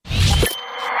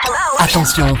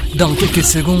Attention, dans quelques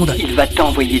secondes, il va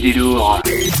t'envoyer du lourd.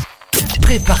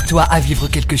 Prépare-toi à vivre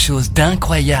quelque chose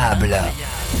d'incroyable.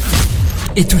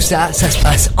 Et tout ça, ça se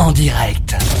passe en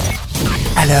direct.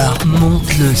 Alors, monte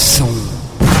le son.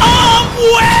 Oh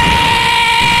ouais!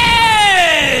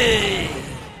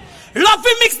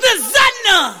 Lovymix de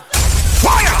Zan!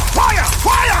 Fire! Fire!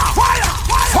 Fire! Fire!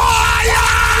 Fire!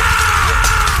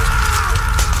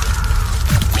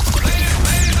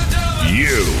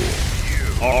 You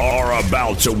are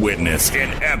about to witness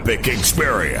an epic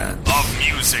experience of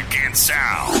music and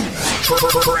sound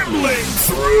trembling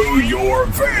through your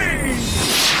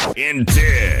veins. In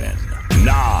 10,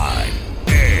 9,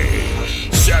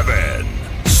 8, 7,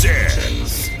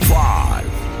 6, 5,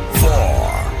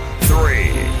 4,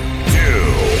 3,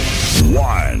 2,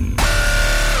 1.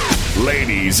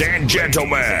 Ladies and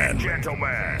gentlemen,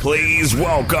 please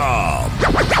welcome.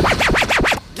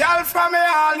 Girl from me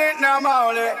all it now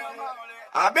mole.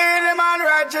 I be the man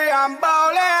Reggie and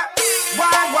Bowley.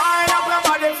 Wind up your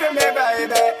body for me,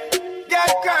 baby.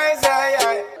 Get crazy,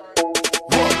 yeah.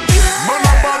 Man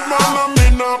a bad man and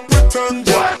me not pretend.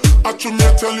 I should me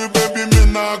tell you, baby, me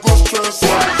nah go stress.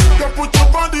 You put your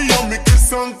body on me,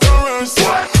 kiss and caress.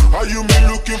 Are you me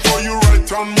looking for you right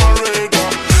on my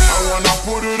radar? I wanna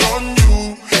put it on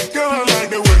you. Girl, I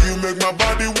like the way you make my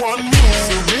body want you.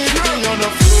 So meet me on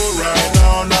the floor right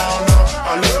now, now,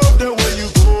 now. I love the way you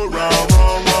go round,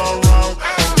 round, round, round.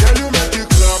 Girl, you make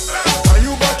it clap, and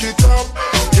you back it up.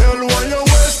 Girl, when you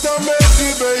waist and make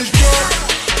the bass drop.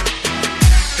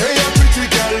 Hey, a pretty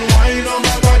girl, wine on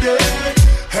my body.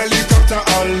 Helicopter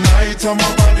all night on my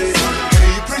body.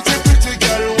 Hey, pretty, pretty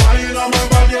girl, wine on my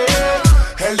body.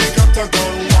 Helicopter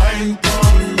gon' wine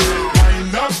on me.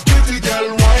 Wine up, pretty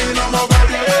girl, wine on my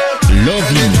body.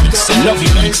 Lovymix,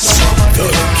 Lovymix, the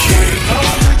king.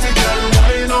 Pretty girl,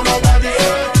 wine on my body.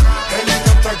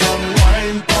 Helicopter gon'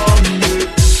 wine on me.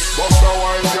 Bust a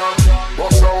wine, girl.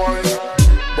 Bust a wine.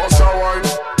 Bust a wine.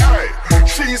 Hey,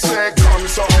 she said come,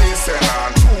 so me say nah.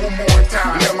 2 more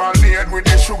times. Lemonade with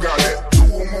the sugar, let 2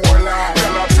 more lines.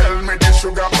 Girl, tell me the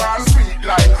sugar pan sweet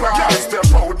like crime. Girl,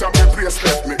 step out of the place,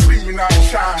 let me clean and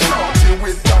shine. Shorty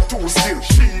with tattoo still,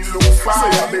 she look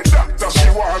fine. Say the doctor she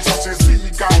wants, so she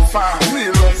speak and fine. Me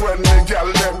love when me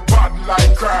girl them bad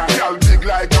like crime. Girl big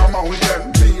like a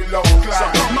mountain, me love climb. So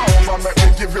come over, make me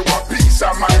give you a piece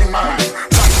of my mind.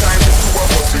 That time it's 2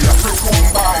 of us, we have to come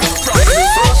by. From the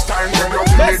first time when you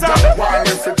give me that wine,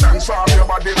 if you transform your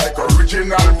body like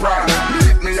original brand.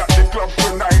 Meet me at the club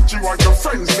tonight, you and your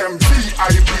friends, them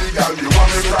VIP, girl, you want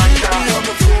me right down on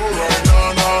the floor right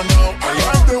now, now, now. I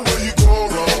like the way you go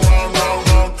round, round, round,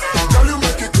 round. Girl, you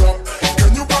make it clap,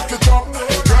 can you back it up?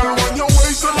 Girl, when you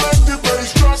waist and like the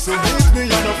bass drop. So meet me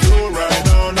on the floor right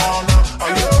now, now, now. I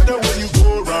love the way you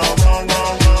go round, round,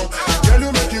 round, round. Girl,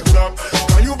 you make it clap,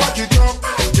 can you back it up?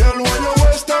 Girl, when you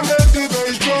waist and like the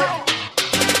bass drop.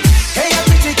 Hey, a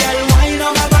pretty girl, wine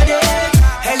on my body.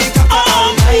 Helicopter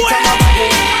all night on my body.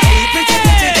 Hey, pretty,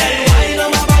 pretty girl, wine on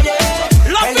my body.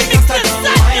 Helicopter gon'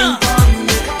 wine on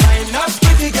me. Wine up,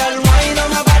 pretty girl, wine on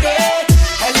my body.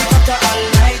 Helicopter all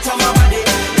night on my body.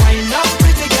 Wine up,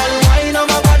 pretty girl, wine on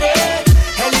my body.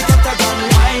 Helicopter gon'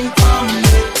 wine on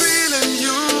me. Feeling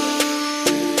you.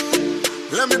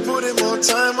 Let me put in more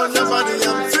time on your body.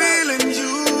 I'm feeling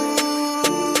you.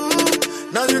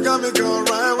 Now you got me going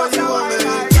right where you want me.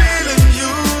 Feeling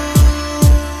you.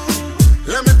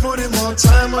 Let me put in more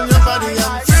time on your body.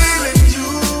 I'm feeling you.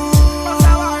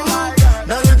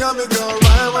 Now you got me going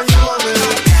right where you want me.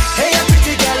 Hey, a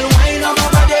pretty girl, wine on my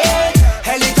body.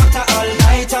 Helicopter all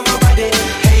night on my body.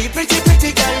 Hey, pretty,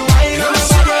 pretty girl, wine on my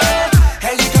body.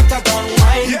 Helicopter gon'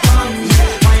 wine on me.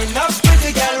 Wine up,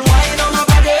 pretty girl, wine on my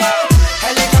body.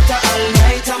 Helicopter all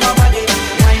night on my body.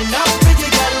 Wine up, pretty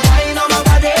girl, wine on my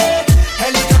body.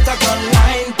 Helicopter gon'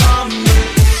 wine on me.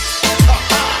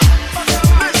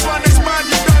 This one is mad,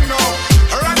 you don't know.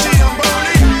 Reggie and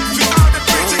Bowley. To all the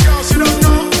pretty girls you don't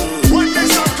know. When they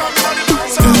start coming on the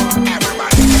dance hall,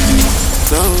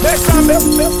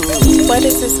 everybody. What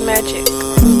is this magic?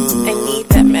 I need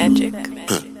that magic.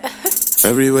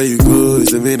 Everywhere you go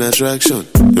is the main attraction.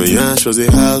 Your yash was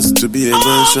a house to be a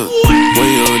mansion.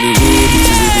 When you're on the road, it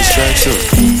is a distraction.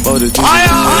 All the things you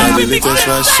do are the latest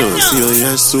fashion. See your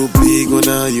yash so big,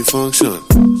 wonder how you function.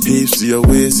 Hips to your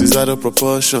waist is out of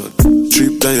proportion.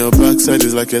 Trip down your backside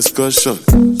is like excursion.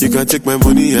 You can take my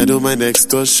money, I don't mind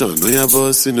extortion. When your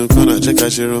boss in the corner, check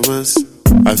out your romance.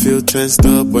 I feel tensed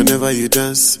up whenever you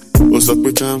dance. Oh, so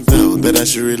quick, calm down, that I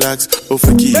should relax. Oh,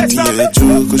 forget it, and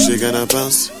joke, cause she gonna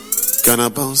bounce. Gonna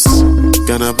bounce,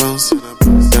 gonna bounce,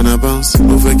 gonna bounce.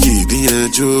 Over key,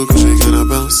 and joke, cause she gonna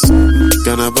bounce.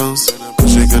 Gonna bounce,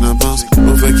 cause she gonna bounce.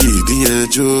 Over key, and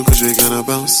joke, cause she gonna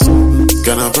bounce.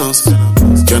 Gonna bounce,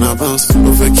 gonna bounce.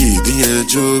 Over key, the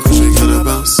joke, cause she gonna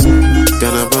bounce.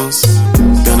 Gonna bounce,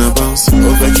 gonna bounce.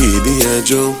 Over key, the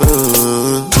joke.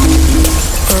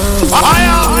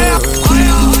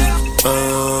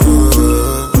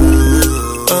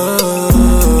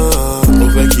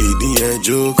 Over key, the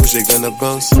joke, cause she gonna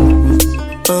bounce.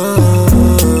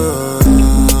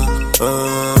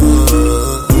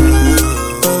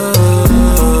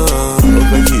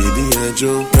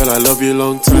 Girl, I love you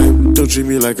long time. Don't treat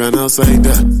me like an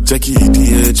outsider. Jackie,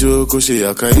 D'Angelo, Koshe,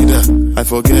 Al-Qaeda. I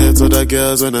forget other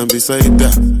girls when I'm beside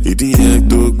that.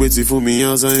 Dog, waiting for me,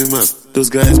 Alzheimer's.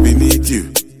 Those guys beneath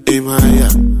you, aim higher.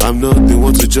 I'm not the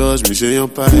one to judge me, share your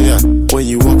empire. When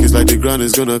you walk, it's like the ground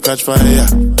is gonna catch fire.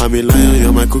 I'm a lion,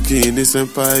 you're my cookie in this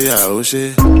empire. Oh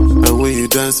shit. And when you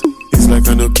dance, it's like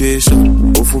an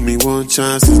occasion. Oh, for me, one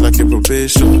chance, it's like a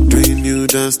probation. Doing new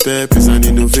dance step is an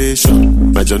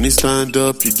innovation. My journey stand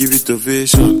up, you give it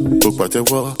ovation. Book at the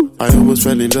wall, I almost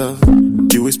fell in love.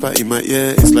 You whisper in my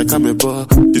ear, it's like I'm a ball.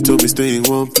 You told me stay in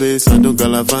one place, I don't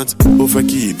galavant. Over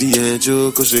key,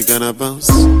 D'Angelo, cause she gonna bounce.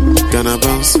 Gonna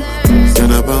bounce,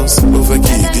 gonna bounce. Over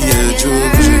key, D'Angelo,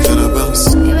 cause she gonna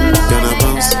bounce. Gonna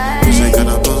bounce, cause she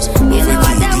gonna bounce. Over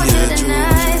key, D'Angelo.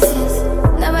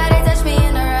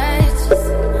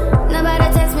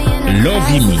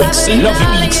 Lovymix,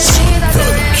 Lovymix, the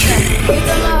king. You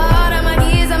took my heart, all my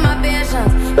keys, and my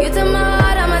patience. You took my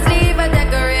heart, I must leave a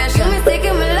decoration. You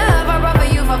mistaken my love, I brought for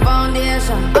you for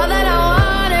foundation. All that I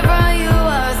wanted from you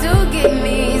was to give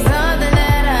me something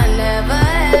that I never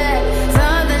had,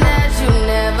 something that you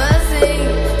never seen,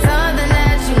 something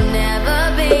that you never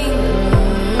been.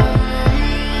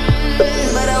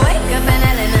 But I wake up and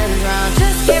nothing's wrong.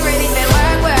 Just get ready for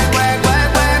work, work, work, work,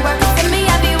 work, work. To me,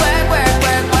 I be work, work,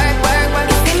 work, work, work, work.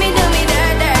 You see me do me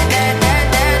dirt, dirt, dirt, dirt,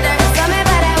 dirt, dirt. Tell me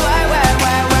about that work, work,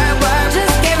 work, work, work.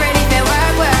 Just get ready for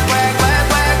work, work, work, work,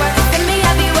 work, work. To me,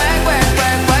 I be work, work,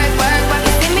 work, work, work, work.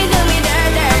 You see me do me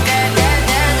dirt, dirt, dirt, dirt,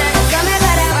 dirt, dirt. Tell me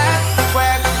about that work,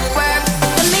 work, work.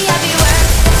 To me, I be work,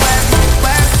 work,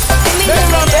 work. See me do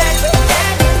me dirt, dirt,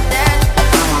 dirt, dirt.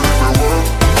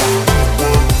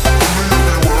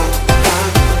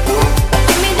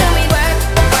 See me do me work,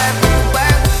 work,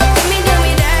 work. See me do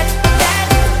me dirt, dirt,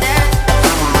 dirt.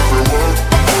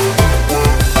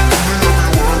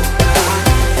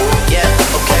 Yeah,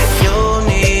 okay. You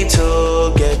need to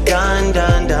get done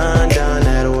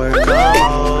at work. Come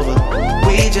over.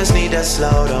 We just need to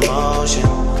slow the motion.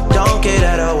 Don't get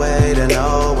out of way to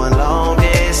no one. Long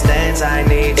distance, I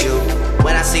need you.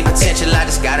 When I see potential, I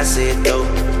just gotta see it through.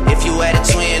 If you had a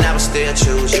twin, I would still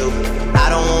choose you. I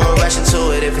don't wanna rush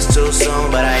into it if it's too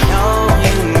soon, but I know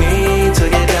you need to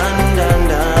get done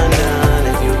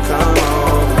if you come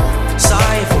over.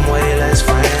 Sorry if I'm way less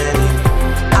friendly.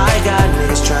 I got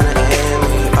niggas tryna end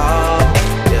me. Oh,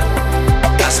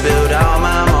 yeah. I spilled all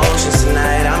my emotions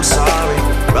tonight. I'm sorry.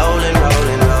 Rolling,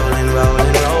 rolling, rolling,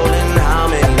 rolling, rolling. How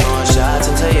many more shots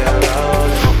until you're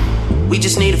rolling? We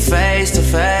just need a face to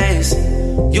face.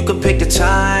 You could pick the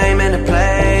time and the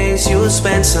place. You'll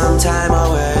spend some time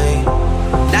away.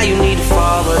 Now you need to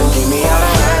forward and give me all the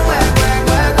work, work, work,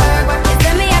 work, work, work. You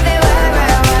tell me I be work,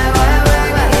 work, work, work,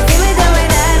 work, work. You see me do me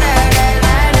dirt, dirt, dirt,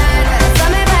 dirt, dirt. Tell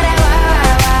me about that work,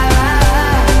 work, work, work,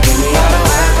 work. Give me all the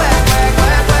work, work, work,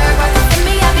 work, work, work. You tell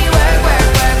me I be work, work,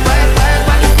 work, work, work,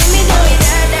 work. You see me do me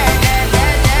dirt, dirt, dirt,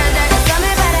 dirt, dirt, dirt. Tell me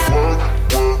about that work,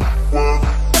 work, work.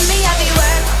 Tell me I be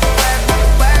work, work,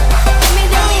 work. Give me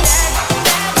do me dirt, dirt,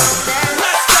 dirt.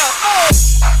 Let's go. Oh.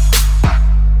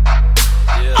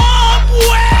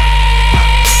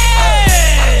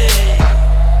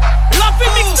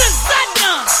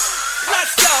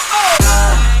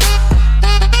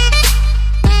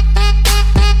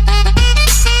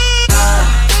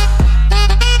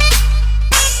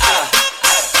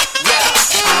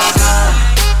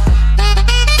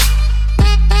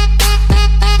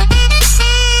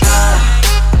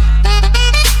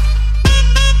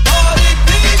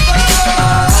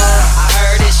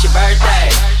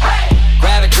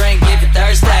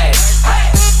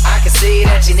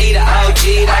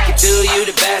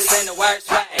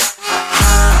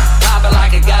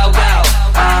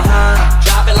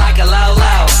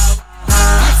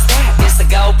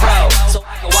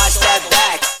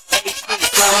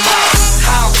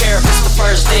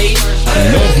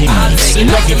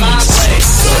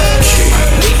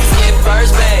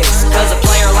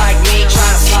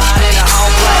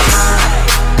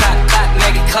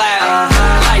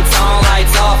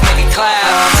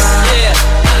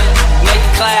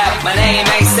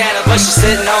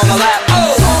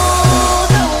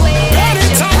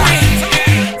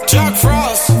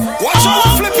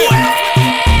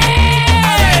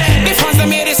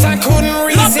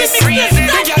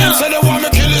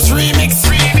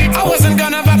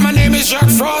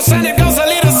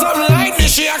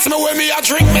 when me a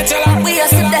drink, me tell her. We a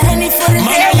sip the Henny for the Man,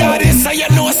 day. yeah, this say you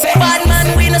know, say. Bad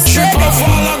man, we no Trip straight. and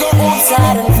fall, I go home.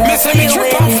 Me say me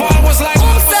trip and fall was like.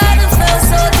 Side and fell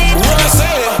so deep. What I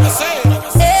say?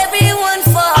 Everyone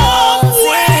falls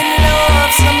in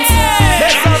love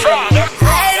sometimes. I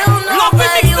don't know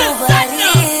about you, but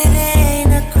it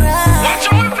ain't a crime.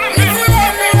 If you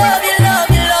let me love you, love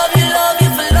you, love you, love you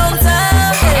for a long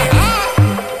time.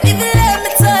 If you let me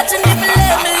touch and if you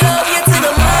let me love you to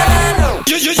the morning.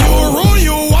 You rule,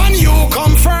 you won, you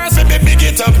come first. Baby, big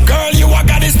it up, girl, you a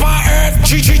goddess on earth.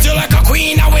 She treat you like a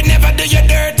queen, I would never do you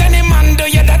dirt. Any man do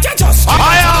you that, you just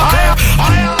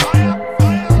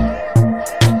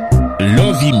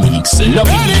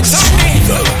Lovymix,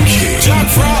 Jack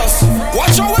Frost,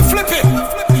 watch how we flip it.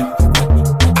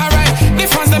 Alright, the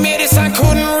fans that made this I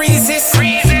couldn't resist. The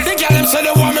girl them said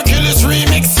they want me kill this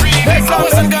remix. I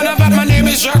wasn't gonna, but my name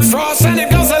is Jack Frost. And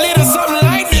it goes a little something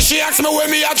like this. She asked me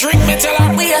when me a drink, me tell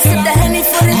her. We a sip the Henny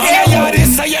for the Man, day. yeah,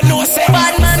 this say you know, say.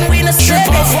 Bad man, we no Trip straight.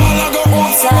 and fall, I go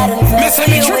home. Me say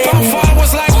me trip and fall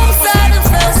was like. Side and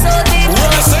fell so deep.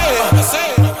 What I say?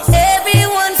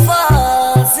 Everyone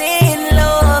falls in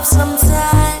love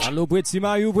sometimes. Allo, Pretty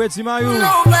Mayu, Pretty Mayu.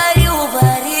 Nobody,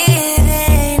 but it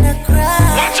ain't a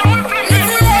crime. If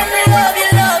you let me love you,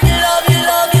 love you, love you,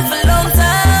 love you for a long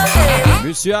time.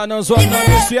 Monsieur Ananzon,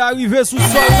 monsieur arrivé sous sol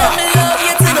Let là. me love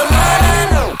you to the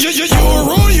morning. You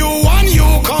rule, you won, you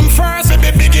come first.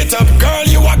 Baby, big it up, girl,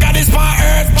 you a goddess on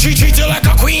earth. She treat you like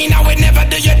a queen, I would never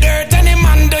do you dirt. Any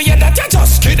man do you that, you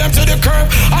just kid them to the curb.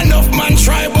 Enough man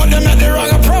try, but them had the wrong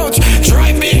approach.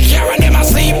 Drive big car and them a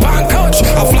sleep on couch.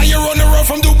 I'll fly you on the road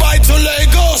from Dubai to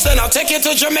Lagos. Then I'll take you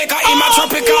to Jamaica in my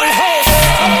tropical house.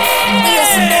 We are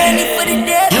so many for the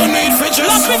day. You need features.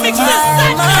 Lovymix is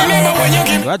Remember when you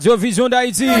give Radio Vision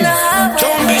d'Haïti.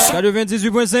 don't be shy.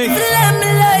 98.5. Let me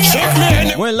love you. Check me.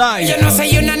 Moins live. You know say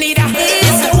you no need a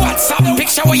WhatsApp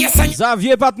picture where you send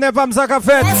Xavier Patner pas m'sa ka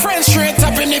fait. my friends straight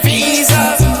up and if it ease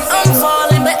up. I'm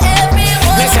falling, but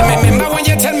everyone. Listen, remember when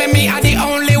you tell me are the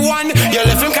only one. You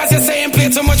left him cause you say him play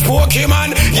too much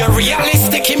Pokemon. You're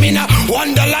realistic, him in a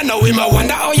wonderland. Now him a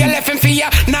wonder how you left him for ya.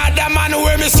 Not the man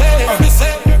where me say.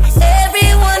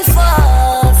 Everyone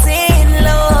falls in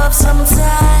love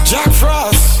sometimes. Jack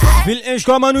Frost. Bill Inch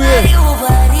comme anouye. You,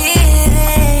 but it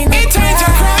ain't a It's time to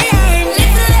cry.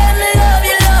 If you let me love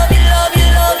you, love you, love you,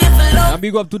 love you for long. Un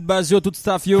big up toute base yo, toute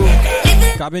staff yo.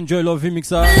 Cap enjoy Lovymix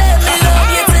ça. Let me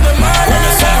love you to the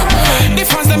morning. The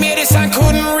fans that made this I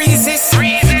couldn't resist.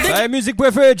 La musique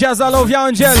préférée Jazz à Lovia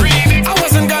Angel. I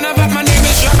wasn't gonna, but my name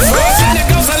is Jack Frost. And it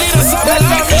goes a little something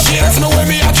like this. She asked me when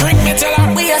me a drink, me tell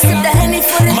her. We are sip the Henny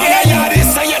for the Man, day. yeah,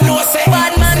 this say you know, say.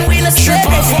 Bad man, we no Trip straight.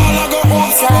 and fall, I go home.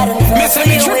 Me say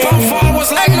me trip and fall was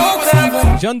like no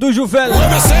problem. Jean Doujoufel.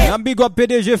 Un big up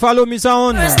PDG Follow Me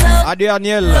Sound. Ade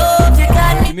Daniel. Love you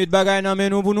got me. Timid bagay nan men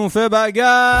nou pou nou fè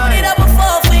bagay. It up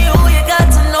before for you. You got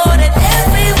to know that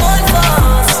everyone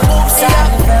falls.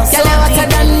 Girl, I what I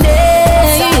done them.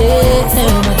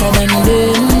 What I done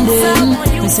them.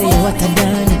 Me say you what I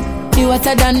done. You what I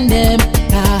done them.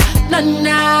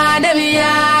 Nah, them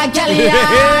ya. Girl, I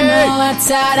know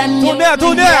what I done you.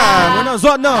 Tourne, mwen nan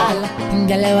zot nan.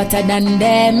 Girl, what I done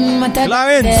them. What I done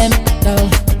Clarence. them.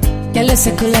 Girl, you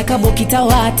circle like a bucket of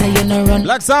water. You no run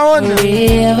Black Sound.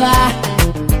 river.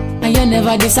 And you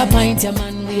never disappoint your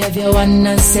man. We have your one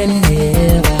and send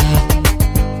never.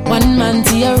 One man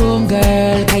to your room,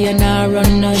 girl, cause you not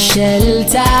run no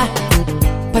shelter.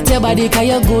 Put your body cause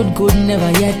you good,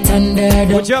 never yet under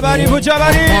the Put your body, put your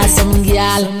body. Cause some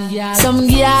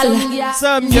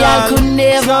girl could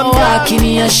never walk in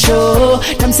your show.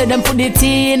 Them say them put the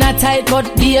tea in a tight,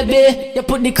 but baby, you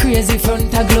put the crazy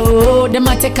front a glow. Them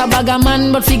a take a bag of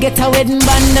man, but forget a wedding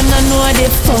band. Them not know the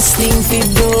first thing fi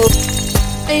do.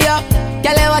 Yeah,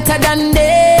 girl, what I done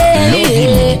them?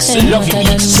 Lovymix,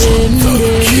 Lovymix.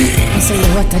 I say you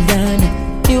what I done,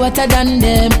 you what I done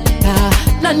them.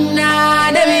 Them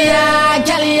ya,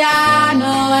 girl, ya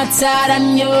know what I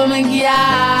done you, my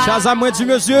girl. Shazam mwen ti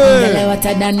Girl, monsieur. what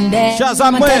I done them,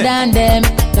 Shazam what I mwen. done them.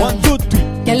 1, 2, 3.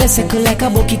 Girl, you circle like a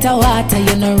bucket of water,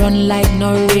 you no run like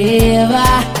no river.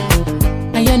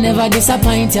 And you never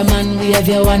disappoint your man, we have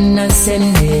your one and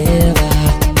send never.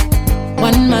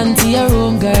 One man to your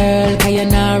room, girl, cause you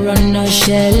not run no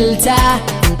shelter.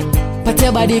 Put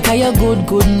your body cause you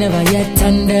good, never yet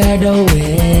under the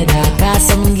weather. Cause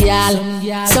some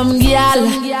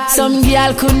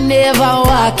girl could never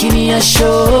walk in your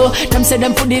show. Them say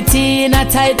them put the tea in a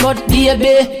tight, but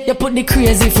baby, you put the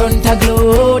crazy front a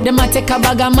glow. Them a take a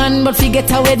bag of man, but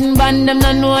forget a wedding band. Them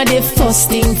not know the first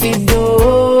thing fi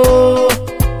do.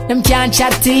 Them can't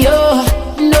chat to you,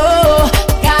 no.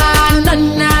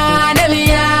 Them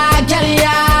ya, girl,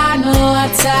 ya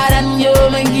hotter than you,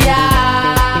 my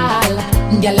girl.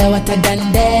 Girl, you hotter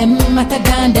than them, hotter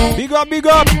than them. Big up, DJ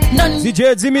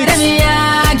Lovymix.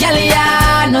 Girl,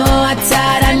 you know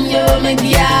hotter than you, my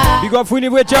girl. Big up, Fouini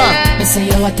Brecha. Me say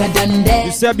you hotter than them.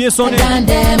 You sais bien sonner. Than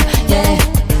them, yeah.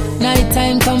 Night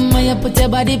time come when you put your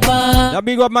body on. Now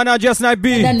big up manager Snipe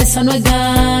B. Then the sun was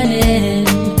gone.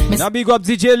 Now big up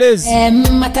DJ Liz.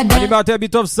 Animateur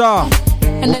Bit of Star.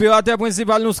 Opérateur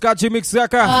principal nous Scratchy Mix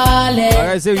Raka.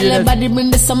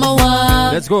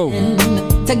 Let's go.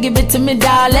 To give it to me,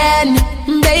 darling,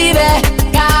 baby.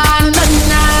 Can't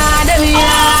deny them,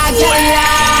 yeah,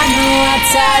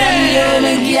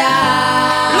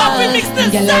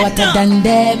 girl, you hotter than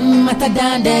them, hotter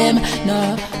than them.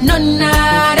 No, none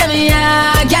of them,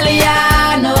 yeah, girl,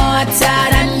 you know hotter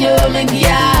than you, my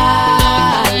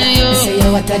girl. You say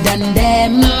you hotter than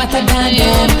them, hotter than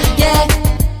them, yeah.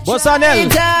 Bossanel,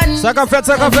 ça qu'a fait.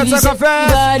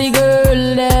 Body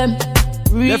girl, them.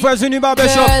 Les frères unis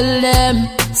barbershop. Girl, them.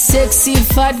 Sexy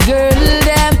fat girl,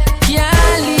 them.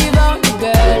 Can't leave out the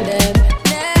girl, them.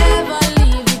 Never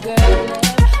leave the girl,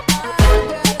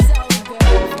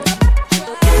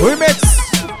 them. Remix.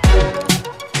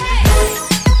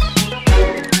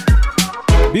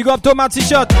 Big up Thomas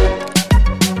T-shirt.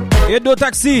 Edo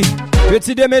Taxi.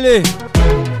 Petit démêlé.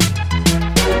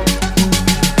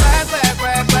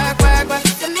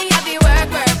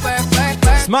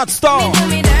 Smart Store,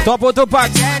 Top Auto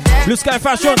Pack, Blue Sky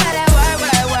Fashion.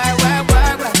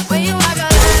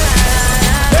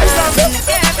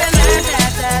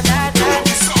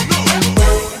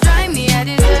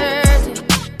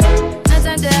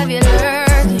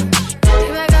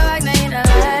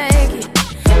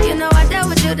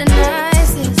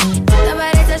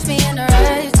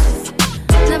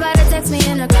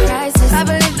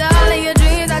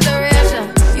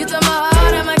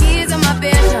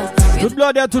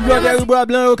 Tout blood, we bois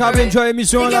blanc au cabin de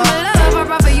émission là.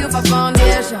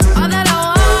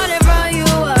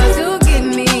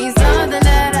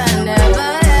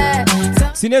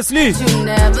 Sinesli.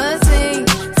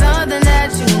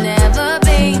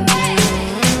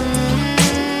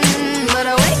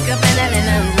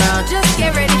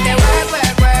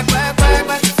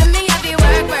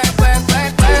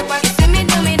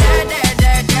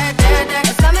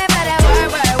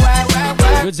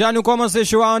 Déjà nous commençons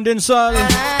chez Andin Sol.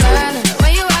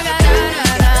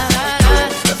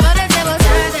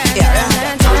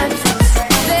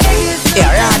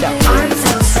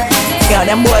 Yeah,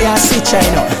 them boy are switch, you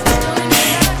know.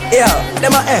 Yeah,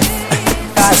 them are F.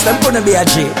 Cause them gonna be a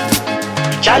J.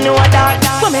 Y'all know that.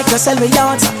 What make you sell me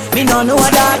out? Me no know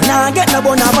that. Nah, get no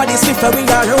bone over this if we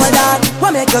got roll that.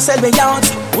 What make you sell me out?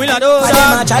 We not know that.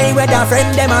 Them a try with their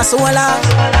friend, them a solar.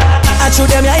 I show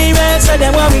them your emails, so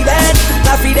them want me dead.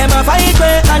 Coffee them a fight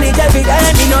with, and it's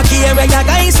evident. Me no care where your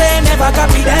guys say, never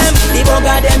copy them. The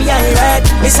bugger them ya red,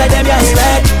 me say them ya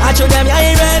red. I show them your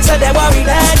emails, so them want me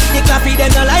dead. The coffee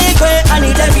them no like with, and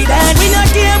it's evident. Me no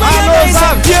care where your guys say,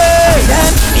 copy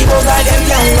them. The bugger them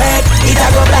ya red, it a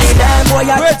go blind them. Boy,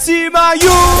 ya Pretty man,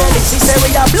 you. She say we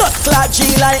a blood clot G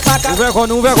like Maca. Ouvert con,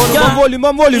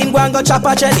 bon volume. In go chop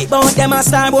a jelly, but them a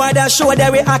star boy that show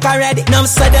that we act ready. Now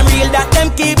say them real that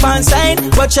them keep on sign.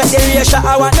 But check the ratio,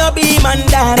 I want no be man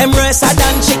down. Them rest a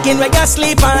damn chicken where you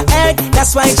sleep on egg.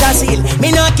 That's why just heal,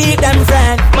 me no keep them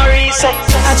friend. Marie say,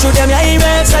 I show them your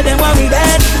email, so them want me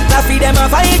dead. Coffee them a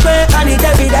fight with, and it's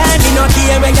evident. Me no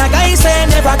care where your guys say,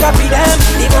 never copy them.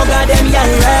 The bugger them ya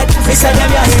red, me say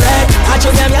them ya red. I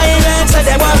show them your email, so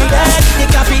them want me dead. The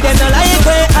coffee them no like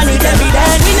with, and it's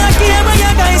evident. Me no care where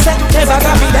your guys say, never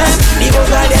copy them. The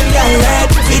bugger them ya red,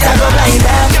 it a go blind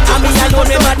them. And me alone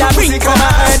me mother bring from my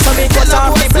earth, so me cut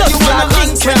off me blood clot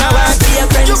link when I want to be a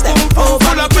friends them.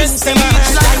 Over the prince them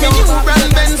each like a new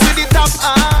brand Benz with the top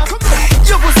arm.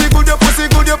 Your pussy good, your pussy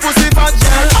good, your pussy fat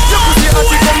girl. Your pussy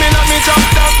hotty coming at me chop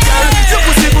top girl. Your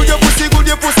pussy good, your pussy good,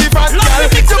 your pussy fat girl.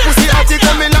 Your pussy hotty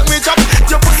coming at me chop.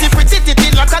 Your pussy pretty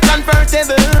titty like a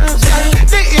convertible.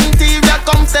 The interior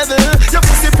comfortable. Your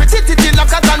pussy pretty titty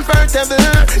like a convertible.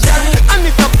 And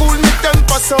if you cool me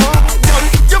temper so,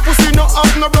 your pussy no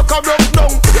up no broke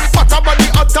down. Fat a body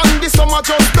hot and the summer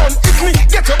just done. If me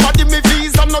get your body me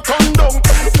visa no turn down.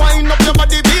 Wind up your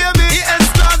body baby. The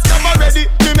S-class cover ready.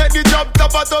 Me make the job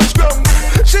top a touch ground.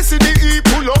 She see the E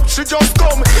pull up, she just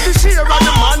come. The share of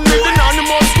the man with the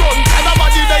anonymous run. And the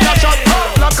body they a shot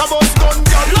like a bus gun.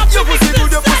 Your pussy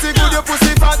good, your pussy good, your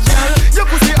pussy fat girl. Your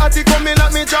pussy hotty coming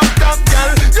like me chop top girl.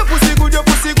 Your pussy good, your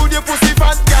pussy good, your pussy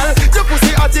fat girl. Your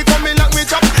pussy hotty coming like me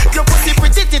chop. Your pussy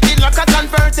pretty titty like a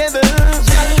convertible.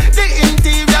 The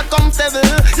interior comfortable.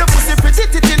 Your pussy pretty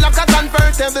titty like a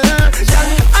convertible.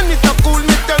 And if you cool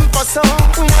me temper so,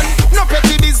 no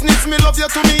petty business, me love you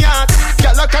to me heart.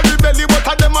 Girl, I carry belly, but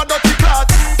I them a dirty clot.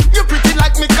 You pretty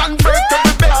like me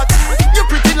convertible bat. You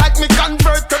pretty like me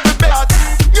convertible bat.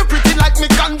 You pretty like me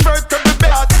convertible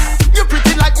bat. You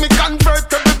pretty like me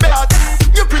convertible bat.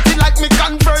 You pretty like me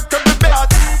convertible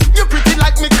bat. You pretty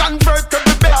like me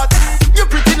convertible bat. You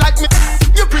pretty like me.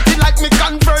 You pretty like me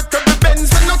convertible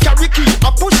Benz. When no carry key, I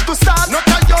push to start. Not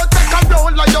a yo take a roll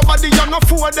like your body, you no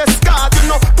for the scar. You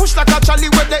know push like a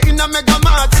Charlie with the inner mega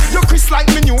mad. You Chris like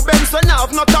me new Benz when I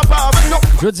have not a bar. No.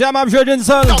 Je dis à ma jeune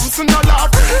seule.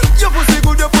 Your pussy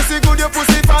good, your pussy good, your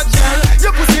pussy fat girl.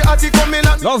 Your pussy atty coming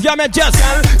up. Love ya, man, just.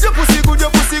 Your pussy good,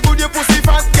 your pussy good, your pussy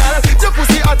fat girl. Your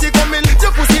pussy atty coming,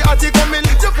 your pussy atty coming,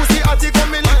 your pussy atty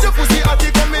coming, your pussy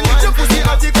atty coming, your pussy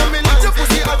atty coming, your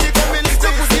pussy atty coming, your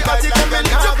pussy atty coming,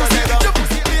 your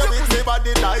pussy with me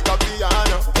body like a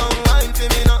piano. Come wine to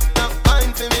me now,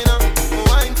 wine to me now,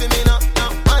 wine to me now,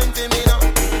 wine to me now.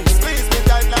 Squeeze me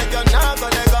tight like you're not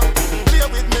gonna let go. Play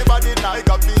with me body like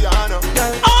a piano.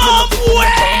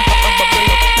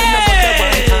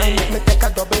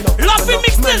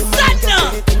 Lovymix the Sun.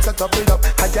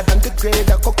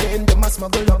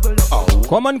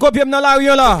 Comment copier dans la rue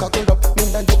là?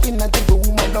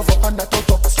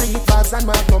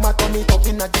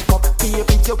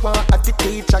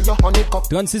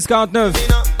 3649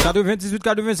 98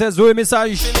 96 Zoé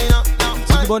message.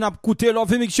 C'est bon à écouter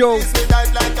Lovymix Show.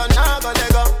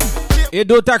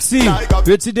 Edo taxi,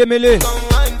 petit démêlé.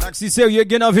 Taxi sérieux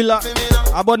gain en ville là.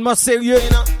 Abonnement sérieux.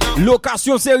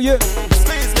 Location sérieux.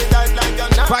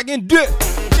 Pas gain 2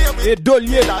 et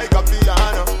Dolier.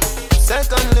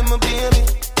 Secondly, my baby,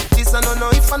 this I don't know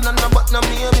if I know but no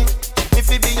maybe. If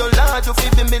it be your lord, you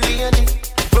feel be me lady.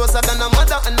 Closer than a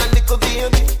mother and a little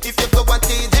baby. If you go at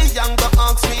TJ, young go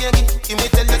ask me again. You me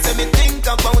tell you, say me think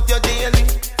about your daily.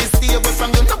 You stay away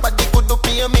from you, nobody could do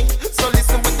pay me. So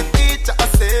listen with the teacher, I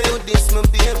say, do this, my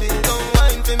baby. Don't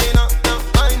whine for me now,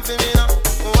 whine for me now,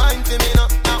 whine for me now,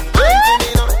 whine for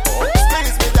me now.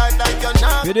 Squeeze me tight like you're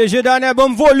not. PDG Daniel,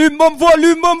 bon volume, bon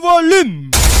volume, bon volume.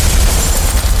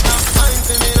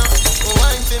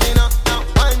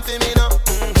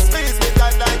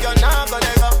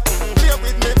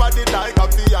 Like a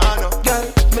piano. Girl,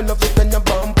 me love it when you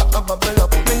bump a bubble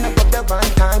up. Me never the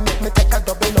one time, make me take a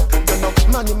double up. You know,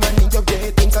 money, you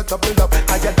get things a double up.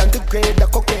 Higher than the grade, the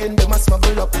cocaine, they must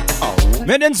smuggle up.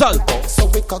 Made in Sol. So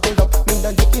we cuddle up. Me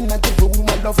and you in the room,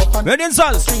 I love up. Made in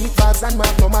Sol. Street vibes and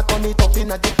rap, no matter turn it up in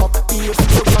the cup. Be a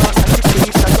good man, and the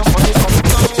place, and your money come.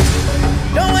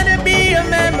 Don't wanna be a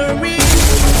memory.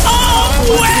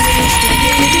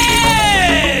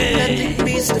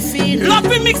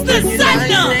 Lovymix the Sun.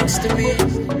 Next to me.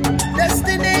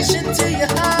 Destination to your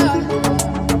heart.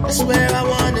 That's where I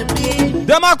wanna be.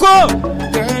 Demaco.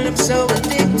 Girl, I'm so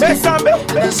addicted.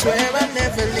 That's where I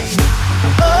never leave.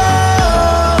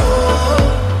 Oh,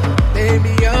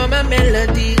 baby, you're my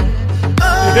melody.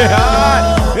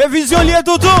 Et vision liée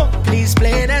tout. Please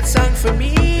play that song for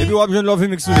me. Et puis on va bien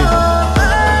Lovymix today.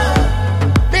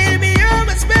 Baby, you're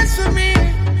what's best for me.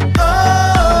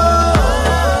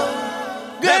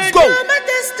 Let's go. You're my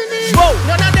destiny. Go.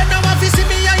 None of them know want to see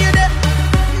me are you there.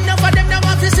 None of them know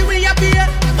want to see we happy.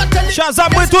 Shazam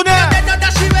Bretonner.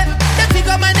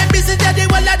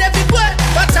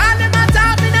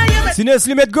 Sines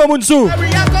li met gomoun sou.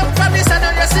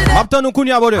 Aptan nou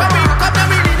kouni abode.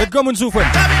 Met gomoun sou fwen.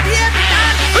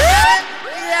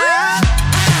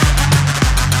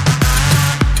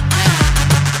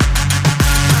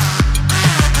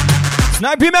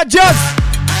 Snipe met jazz.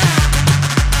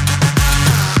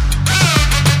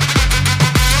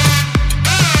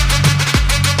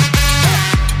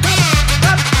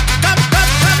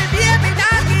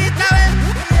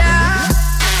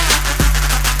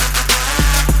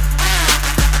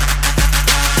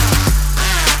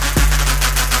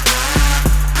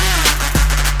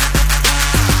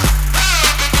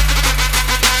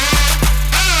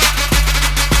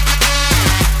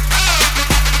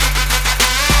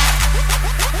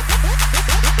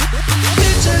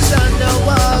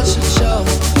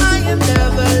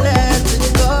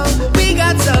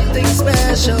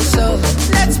 So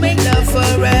let's make love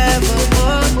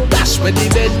forevermore. Dash with the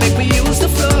bed, make me use the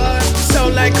floor.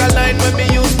 Sound like a line when me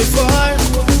use before.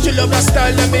 She love the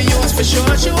style that me use for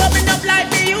sure. She open up like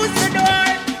me use the door.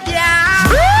 Yeah.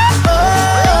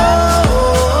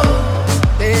 Oh,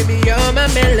 baby, you're my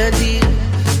melody.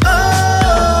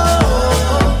 Oh,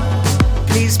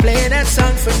 please play that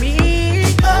song for me.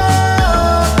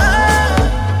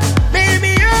 Baby,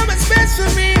 you're what's best for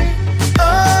me.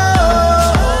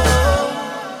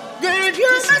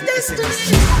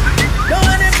 Don't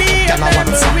wanna be a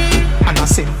memory. And I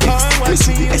send text,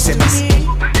 listen to the SMS.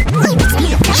 Me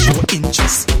a show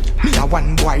interest. Me a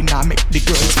one boy now make the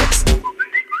girls vex.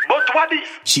 But what is?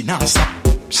 She not stop.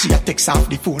 She a text off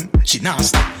the phone. She not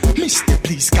stop. Mister,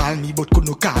 please call me, but could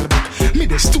no call back. Me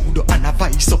the studio and a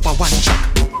voice up a one track.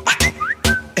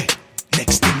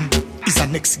 Next thing is a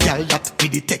next girl that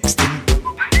with the texting.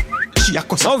 She a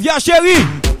cuss. On vient chérie,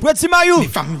 petit maillot.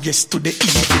 From yes to the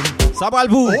evening. Ça va le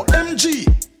bout. OMG,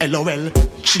 LOL.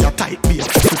 She a tight beer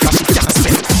because she can't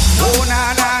spell. Oh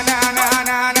na na na na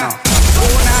na na.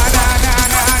 Oh na na na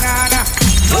na na na.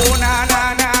 Oh na na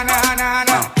na na na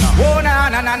na. Oh na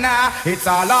na na na. It's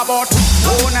all about.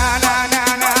 Oh na na na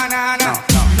na na na.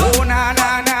 Oh na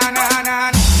na na na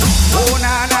na. Oh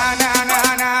na na na na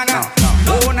na na.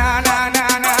 Oh na na na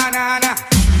na na na.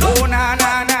 Oh na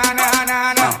na na na na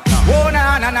na. Oh na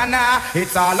na na na.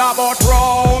 It's all about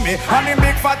Romy and the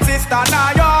big fat sister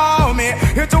Naomi.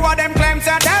 You two of them claims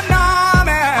that them know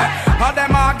me. And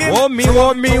them arguing. Oh me.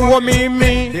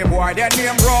 The boy their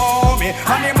name Romy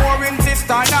and the Maureen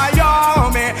sister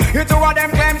Naomi. You two of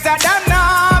them claims that them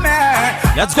know me.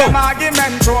 Let's go. Them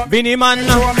argument show Vinny man.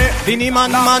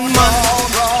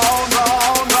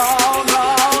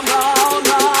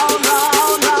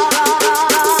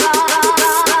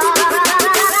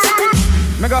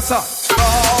 Mega sir.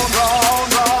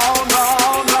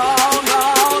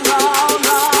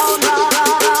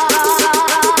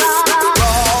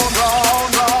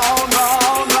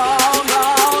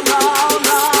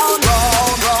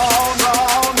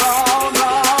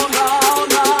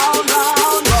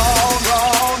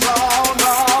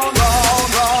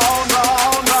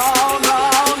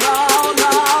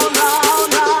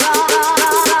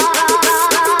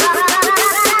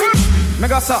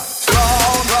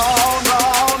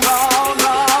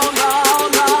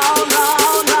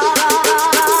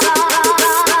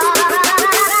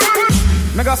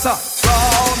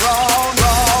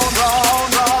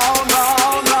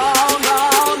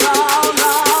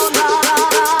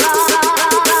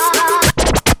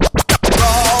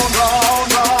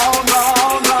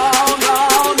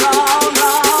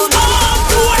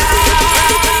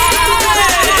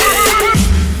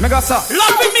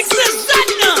 Lovymix is that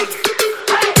now.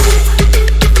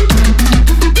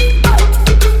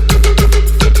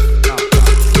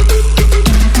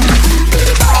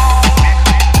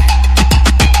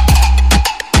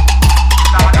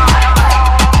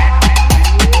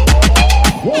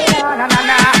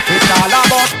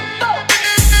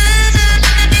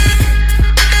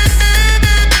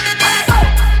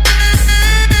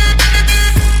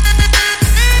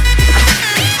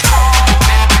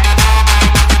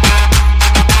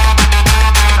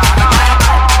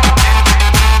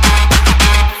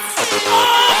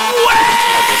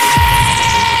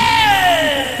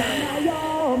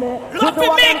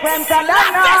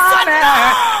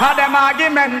 And them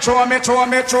argument throw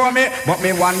me. But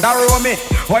me wonder who me,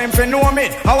 how him fi know me.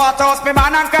 How I toss me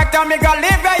man and crack down me go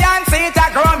live where and see it a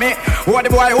grow me. Who the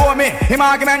boy owe me, him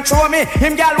argument throw me.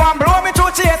 Him gal want blow me to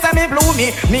chase and me blew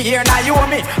me. Me here now you owe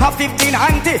me, have 15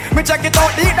 auntie. Me check it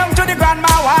out deep down to the grandma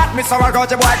what. Me sour grudge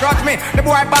the boy grudge me, the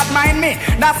boy bad mind me.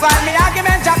 That's why me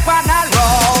argument jack pan all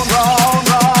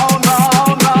round.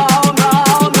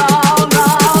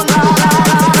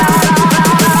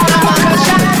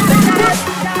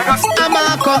 I'm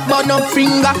a cut but no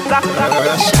finger.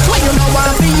 When you know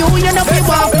want for you know you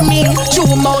want for me.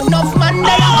 Zoom out enough man,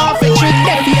 they are off a trick.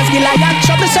 Them fears get like that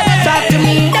trouble, so they talk to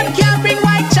me. Them can't bring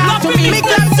white chalk to me. Me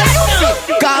clap say,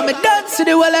 call me dance to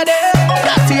the wall of them.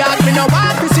 Dirty heart, me no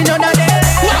want to see none of them.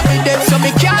 Want me dead, so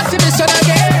me can't see me son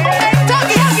again.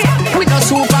 Talkie, we no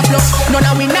super plus, none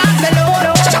of we not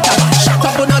below. Shut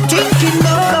up, we not thinking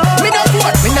more. Me no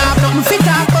vote, me not have nothing fit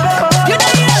up. You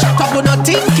know yeah, shut up, we not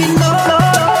thinking more.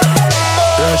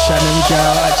 Russian and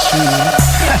can't watch me.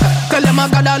 Tell them I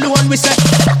got alone, we say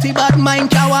the bad mind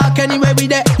can't walk anywhere we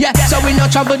there. Yeah, so we no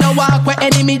trouble, no walk where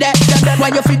enemy there. Why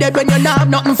you feel dead when you not have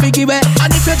nothing figure way?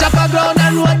 And if you drop a ground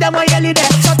and road, them why you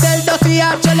there. So tell dirty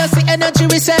heart, jealousy, energy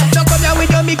we say. Don't come here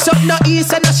with your mix up, no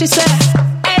east and no she say.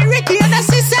 Hey Ricky and the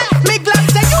sister, me glad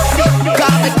say you fit.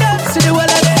 Call me dance to the wall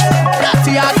of them.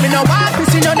 Dirty heart, me no want to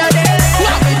see none of them.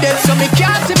 Now me dead so me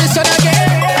can't see me son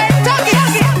again. Talkie,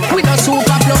 we no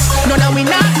super plus, none of we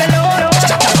not below.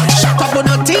 Shut up, we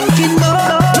not thinking more.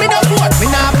 Me no vote, me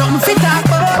not have nothing fit up.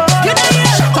 You know yeah,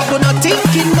 shut up, we not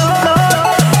thinking more.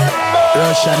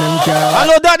 Russian and girl.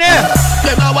 Hello Daniel.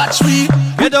 Never watch me.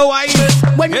 Get away.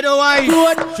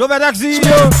 Chauvet Taxi.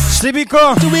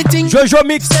 Civico. Jojo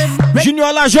Mix.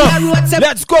 Junior L'Agent.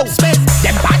 Let's go.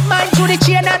 Them bad mind to the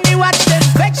chain and me watch them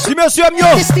vex. Si monsieur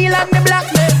Mio. The steel and the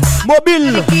black men.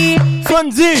 Mobile,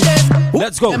 Fonzie,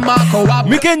 let's go.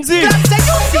 Mackenzie.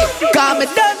 Come and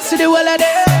dance to the wall of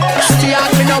them. She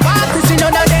asked me no want to see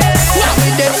none of them. Now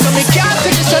we dead so me can't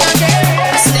see the sun again.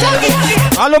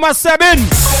 Hello, my Sabin.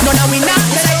 No, no, we not.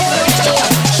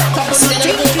 Shut up on the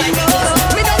thing.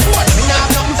 Me don't want, me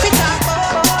not nothing fit up.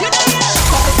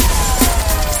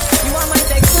 You are my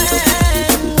best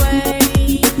friend, ouais.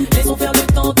 Laissons faire le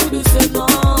temps tout doucement,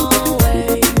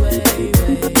 ouais, ouais,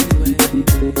 ouais, ouais.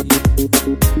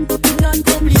 Notre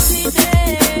complicité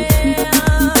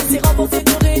s'est renforcée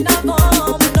dorénavant.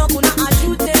 Maintenant qu'on a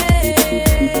ajouté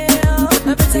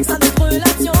un peu de sexe à notre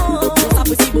relation, ça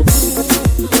apprécie beaucoup.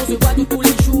 On se voit tous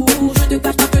les jours. Je te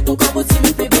cache pas que ton corps aussi me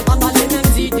fait vivre à les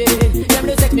mêmes idées. J'aime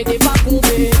le sexe mais t'es pas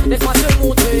compté. Laisse-moi te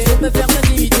montrer, je peux faire plein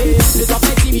d'idées. Les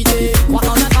affectivités, croire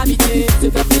en la gravité. Se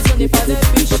faire plaisir n'est pas un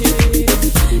péché.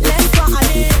 Laisse-toi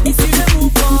aller et suis le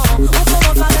mouvement. On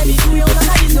commence à la bidouille, on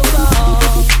analyse nos corps.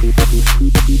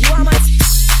 You are my...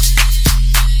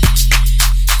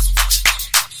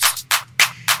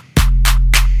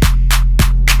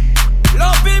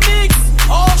 Lovymix.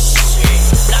 Oh shit.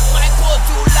 Black Michael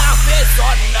to la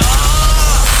maison.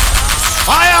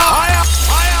 Fire.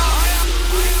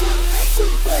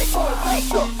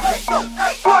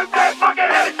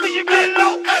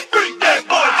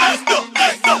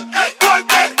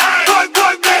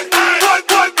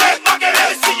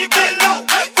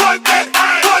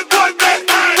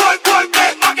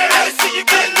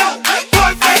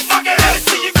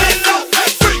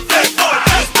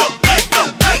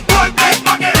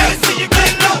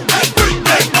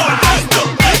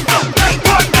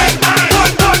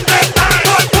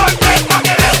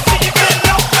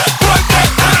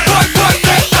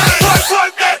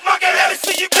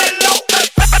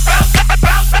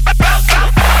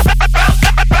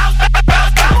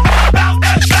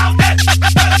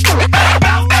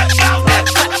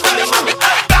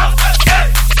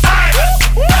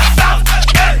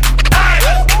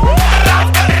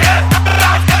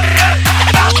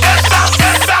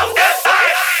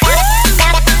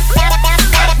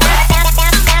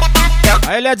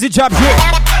 Elle a dit job joué.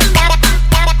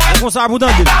 On s'en va dans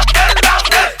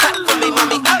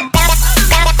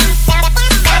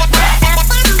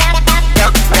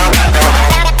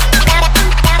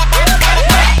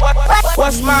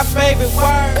What's my favorite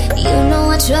word? You know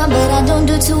I try, but I don't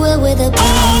do too well with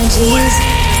apologies.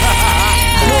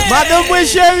 Madame, my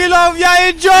chérie, love ya,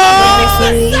 enjoy.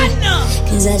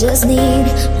 Cause I just need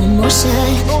one more shot.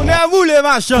 On est vous les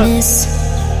machins.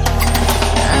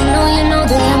 I know you know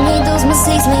that I made those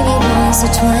mistakes maybe once or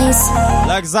twice.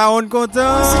 Like ça, on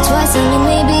content. Once or twice, I mean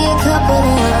maybe a couple of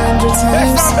 100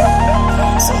 times.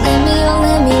 So let me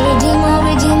redeem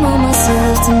all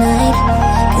myself tonight.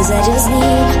 Cause I just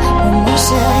need one more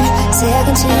shot,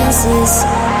 second chances.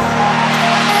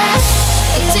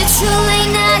 Is it too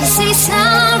late now to say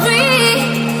sorry?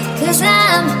 Cause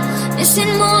I'm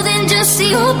missing more than just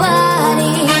your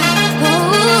body.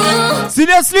 Ooh.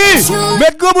 Seriously,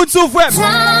 met go bout sou frère.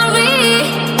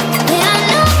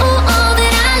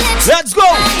 Let's go.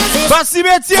 Passi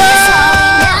métier.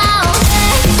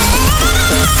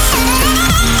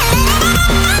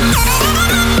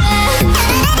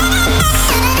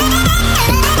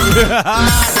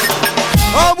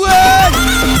 Oh boy.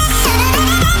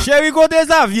 Chérie côté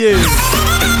Xavier.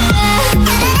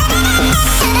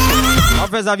 On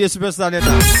fait Xavier superstar d'état.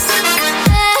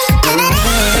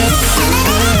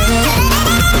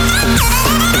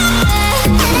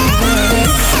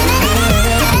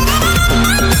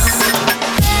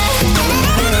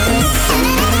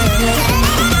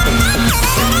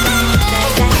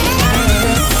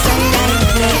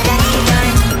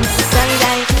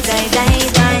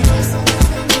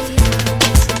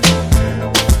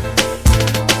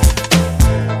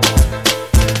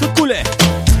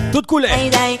 Toute couleur.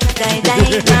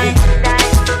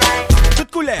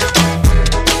 Toute couleur.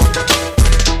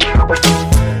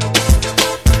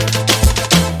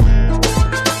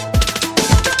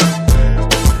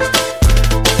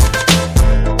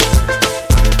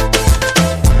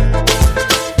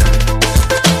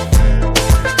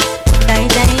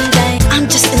 I'm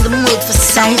just in the mood for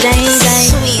some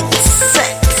sweet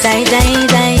sex.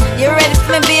 You ready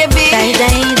for me, baby?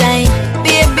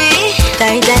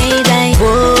 Baby.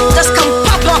 Whoa. Just come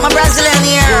pop out my Brazilian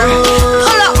ear.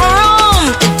 Pull up my room.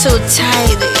 It's too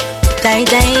tidy.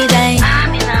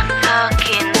 I'm in a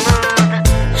fucking mood.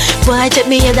 Boy, take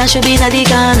me head and she be in the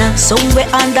corner.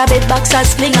 Somewhere under bed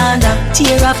boxers fling under.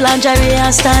 Tear off lingerie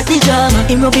and start the drama.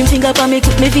 Him rub him finger pa me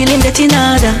quick, me feel him getting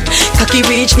harder. Cocky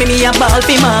reach me a ball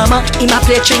fi mama. Him a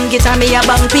play string guitar, me a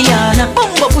bang piano.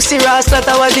 Bumbo pussy rascal,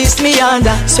 that was this me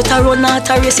under. Sweat a run out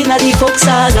a race in a the fuck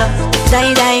saga.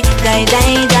 Die die die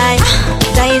die die.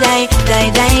 Die die die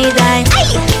die die.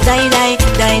 Die die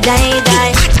die die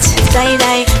die. Die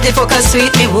die. The fuck a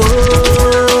sweet me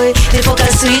boy. The fuck a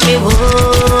sweet me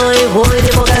boy. Boy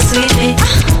the fuck a sweet me.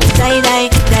 Die die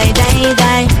die die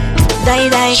die. Die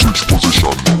die. Switch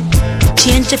position.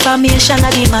 Change the formation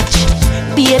of the match.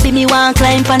 Baby, me want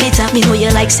climb on it up. Me know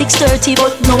you like 6:30,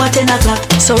 but now at 10 o'clock.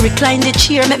 So recline the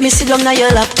chair, make me sit down on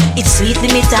your lap. It's sweet,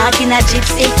 me talking a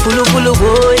gypsy. Pulu pulu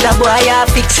boy, that boy a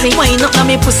fix me. Wine up na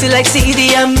me pussy like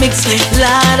CD and mix me.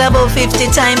 Lord, about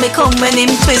 50 times me come when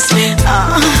him twist me.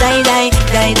 Die die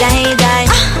die die die.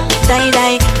 Die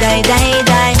die die die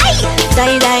die.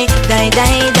 Die die die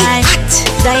die die.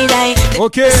 Die die.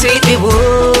 Okay. Sweet me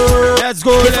boy. Let's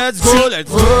go.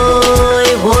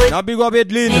 Boy. Now big up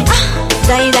Edlin.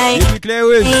 Die die.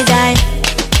 Die die.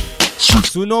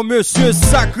 Sous nom Monsieur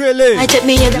Sacré-Lé. I take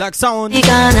me in Black Sound.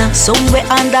 Somewhere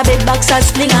under bed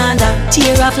boxers fling under.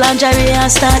 Tear off lingerie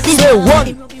and start the say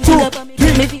 1, 2,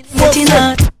 3, 4,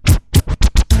 5.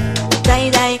 Die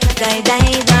die die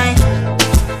die die.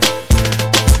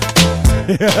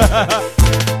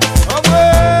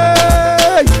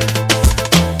 Away.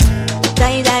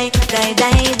 Die die die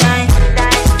die die.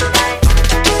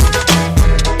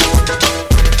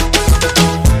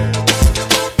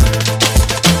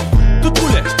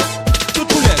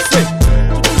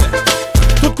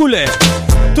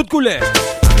 Toute couleur.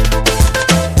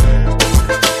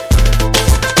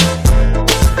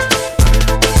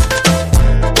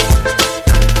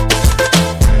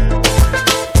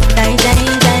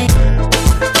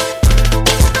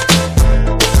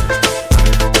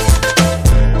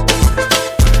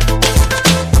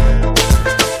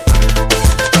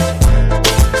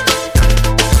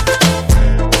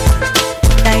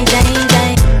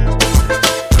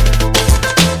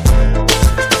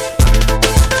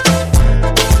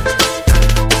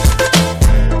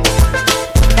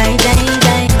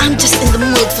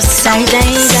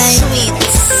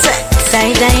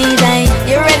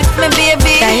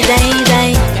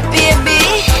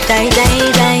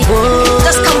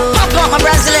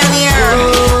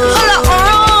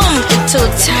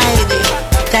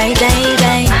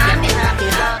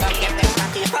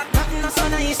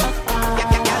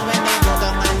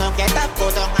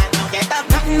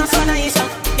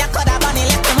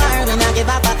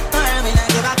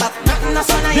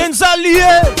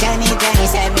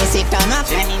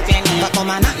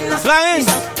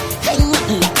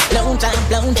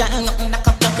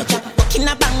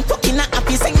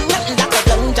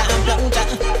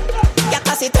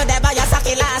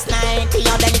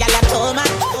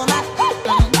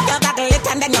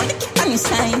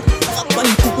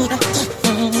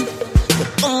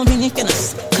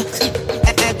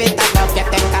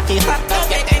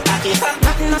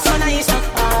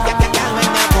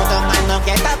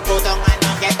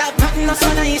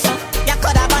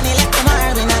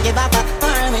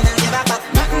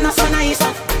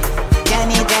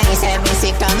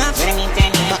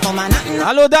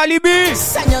 Hello, Dalibi.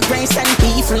 Send your grace and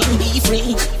be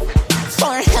free.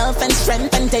 For health and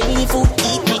strength and daily food,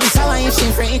 eat me. So I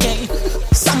feel freaking.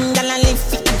 Some gonna live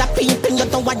fit other people, you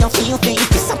don't want to feel me.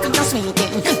 It's something just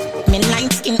sweeting. Me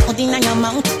light skin, hooding on your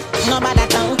mouth. Nobody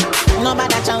talk.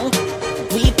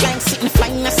 We like sitting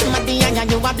flying a somebody and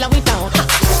you a blow it out.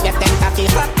 Get them cocky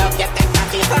hot.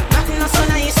 Nothing no so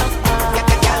nice. Get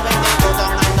the girl when you put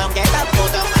on and don't get up.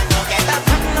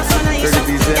 Nothing no so nice.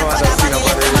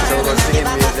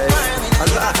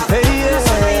 Hey,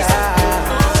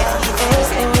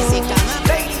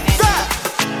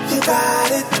 you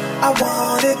got it, I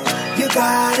want it. You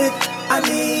got it, I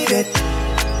need it.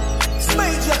 It's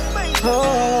major.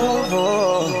 Oh.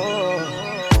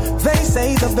 They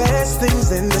say the best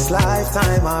things in this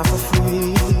lifetime are for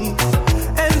free.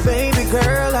 And baby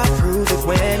girl, I prove it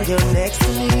when you're next to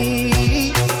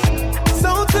me.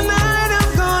 So tonight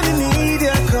I'm gonna need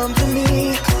your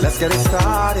company. Let's get it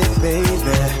started,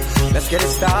 baby. Let's get it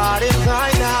started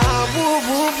right now. Woo,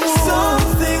 woo, woo.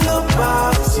 Something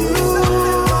about you,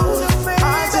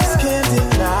 I just can't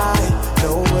deny.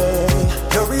 No way,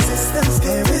 no resistance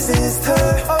can resist her.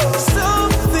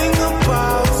 Something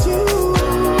about you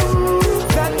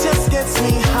that just gets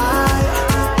me high.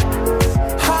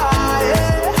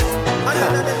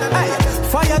 Hey,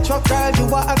 fire truck girl, you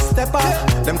are a stepper.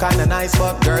 Them kinda nice,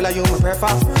 but girl, are you my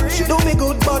prefer? She do me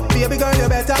good, but baby girl, you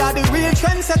better. Are the real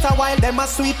trendsetter while them a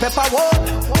sweet pepper walk.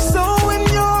 So in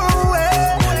your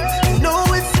way, you know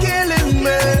it's killing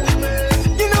me.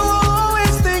 You know I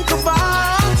always think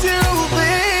about you,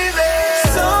 baby.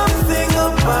 Something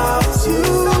about you,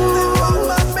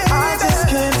 I just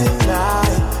can't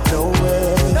deny. No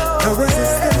way, no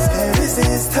resistance can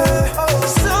resist her.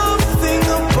 Something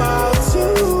about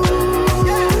you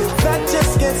that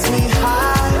just gets me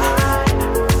high,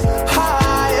 high.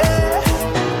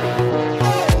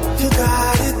 You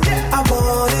got it, I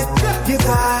want it. You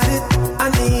got it, I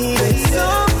need it.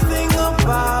 Something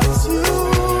about you.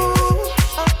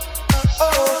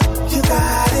 You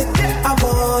got it, I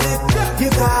want it. You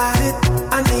got it,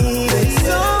 I need it.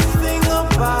 Something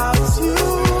about you.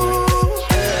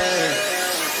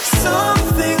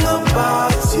 Something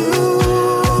about you.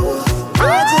 I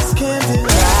just can't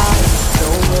deny. No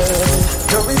way,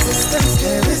 no resistance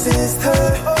can resist her.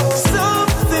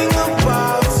 Something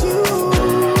about you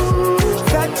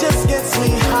that just gets me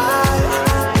high,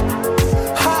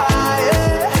 high.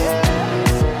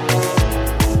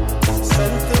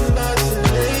 Something about you,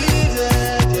 lady,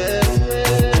 yeah.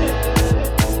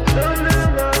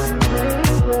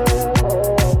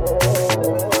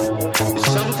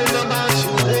 Something about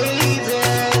you, lady,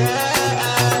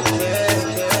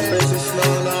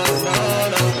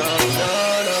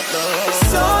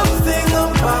 Something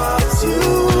about you,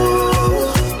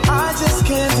 I just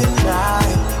can't deny.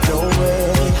 No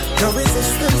way, no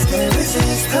resistance can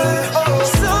resist her.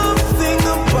 Something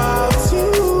about you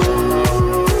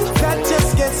that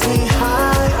just gets me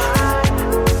high,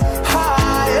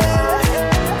 high.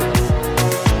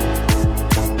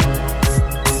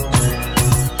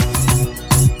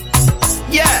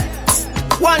 Yeah,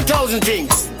 1,000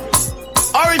 things.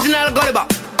 Original Gulliver.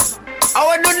 I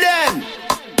would do them.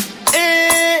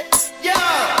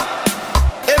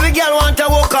 Yeah. Every girl want to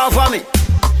walk off of me.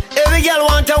 Every girl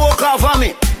want to walk off of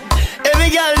me. Every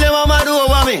girl them a mad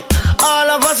over me. All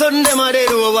of a sudden them a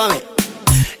dead over me.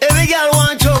 Every girl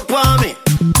want choke on me.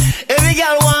 Every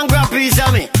girl want grab piece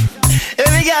of me.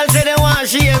 Every girl say they want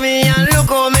share me and look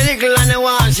how me little and they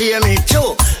want share me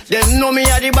too. Them know me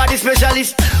a the body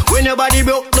specialist. When your body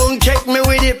broke, don't check me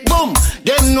with it. Boom.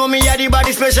 Them know me a the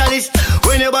body specialist.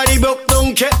 When your body broke,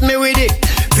 don't check me with it.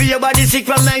 For your body sick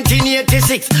from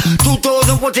 1986.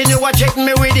 2014 you a check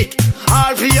me with it.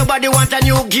 All for your body want a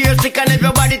new gear stick. And if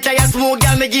your body tire smooth,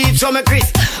 girl me give it some me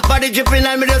crisp. Body dripping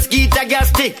and me just get a gas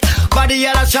stick. Body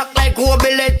yellow shock like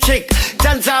Kobe electric.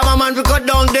 Transformer man we cut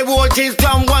down the voltage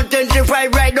from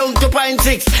 125 right down to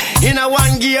 0.6. In a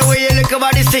one gear where you look a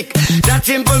body stick. That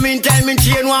simple meantime in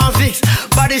chain one fix.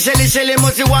 Body shelly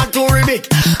must you want to ribbit.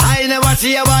 I never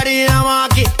see your body in a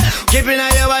market. Keeping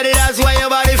on your body, that's why your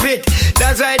body fit.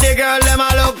 That's why the girl them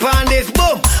all up on this.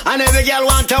 Boom. And every girl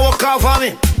want to walk off on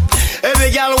me.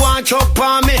 Every girl want chop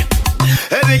on me.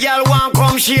 Every girl want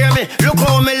come share me. Look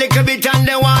how me little bit and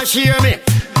they want share me.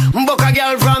 Book a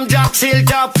girl from Jack's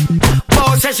Hilltop.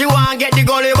 Boss says she want get the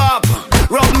gully bop.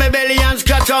 Rub me belly and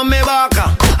scratch on me back.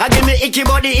 I give me itchy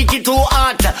body, itchy too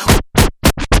hot.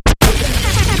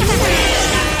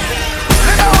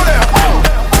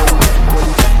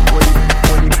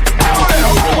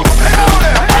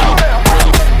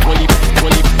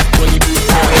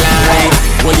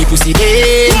 Holy pussy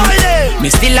day. Me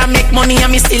still a make money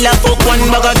and me still a fuck one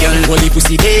bugger girl. Holy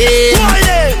pussy day.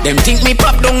 Them think me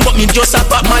pop down but me just a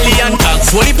pop Mali and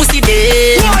tax. Holy pussy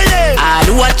day. I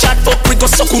do a chat fuck we go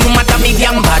suck no matter me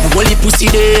damn bad. Holy pussy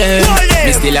day.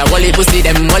 Me still a holy pussy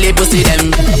them, holy pussy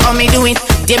them. How me do it?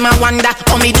 Them a wonder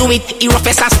how me do it. He rough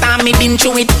as a star, me been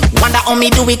through it. Wonder how me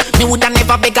do it. Me woulda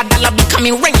never beg a dollar because me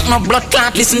rank no blood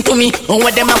clot. Listen to me. Oh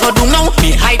what them a go do now?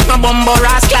 Me hype no bumbo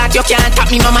ass clot. You can't tap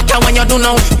me no matter when you do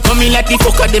now. Come me let the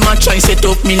fucker them a try set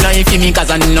up me life for me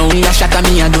cause I know a shot at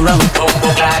me a do round.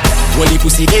 Bumbo clot. Holy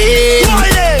pussy day.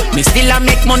 Me still a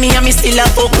make money and me still a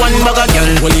fuck one bugger girl.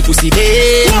 Holy pussy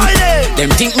day. Them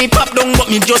think me pop down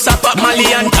but me just a pop Mali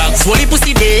and tax. Holy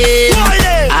pussy day.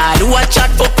 I do a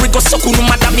chat fuck we go suck no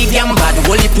matter me damn bad.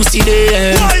 Holy pussy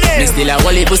day. Me still a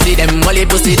holy pussy them, holy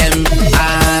pussy them.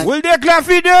 Will they clap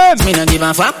for them? Me no give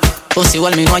a fuck. Pussy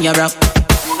hold me on your rock.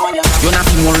 You not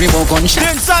feel worry about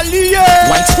gunshots.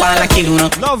 White squall like kill you know.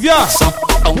 Love ya. So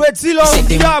wait till love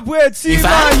ya, wait till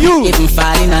you. If me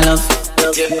fall in a love,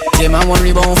 them a worry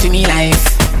about for me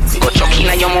life. Go chuck in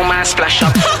a your mama splash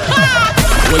up.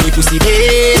 Holy pussy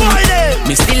day.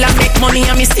 Me still a make money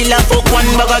and me still a fuck one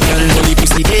bugger girl. Holy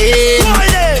pussy day.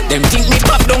 Them think me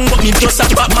pop down but me just a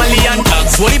pop Mali and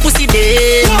tax. Holy pussy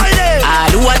day.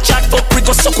 I do a chat fuck we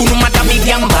go suck no matter me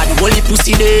damn bad. Holy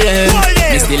pussy day.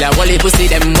 Me still a holy pussy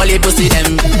them, holy pussy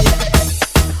them.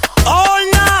 all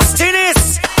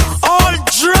nastiness, all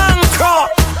drunk,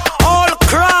 all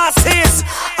crosses.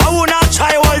 I will not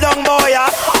try hold on, boy.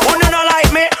 Who not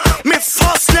like me? Me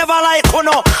first never like who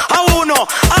no. I will no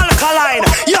alkaline.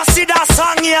 You see that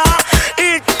song, yeah?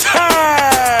 It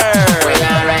turns. Well,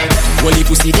 alright. Holy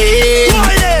pussy day.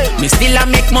 Me still a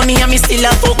make money and me still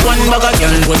a fuck one bugger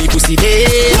girl. Holy pussy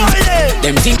day.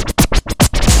 Them think.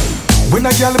 When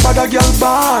a girl bad, a girl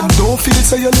bad. Don't feel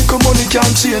say your little money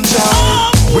can't change her.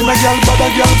 When a girl bad, a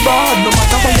girl bad. No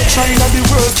matter what you try, the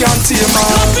world can't tame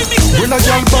her. When a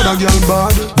girl bad, a girl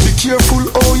bad. Be careful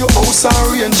how your house are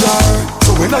ranger.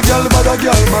 So when a girl bad, a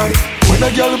girl bad. When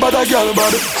a girl bad, a girl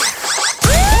bad.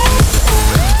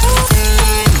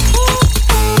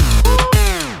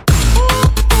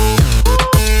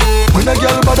 When a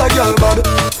girl bad, a girl bad.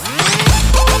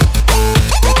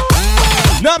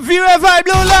 Not vire vibe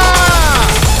Lola.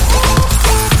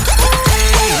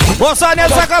 What's on your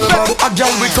second? A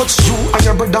girl will touch you and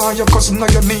your brother and your cousin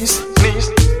on your knees.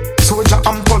 Soldier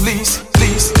and police,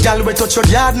 please. Girl will touch your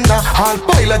garden all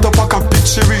pilot up a cock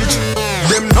picture reach.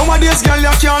 Them nowadays girl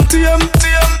you can't tame.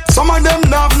 Some of them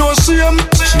have no shame.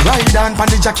 She ride on pan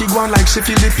the jockey go on like she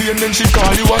feel the pain. Then she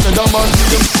call you another man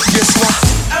name. Guess what?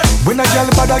 When a girl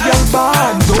bad, a girl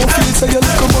bad. Don't feel say your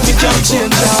little money can't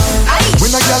change her. When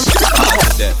a girl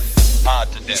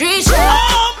Trisha,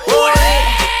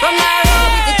 from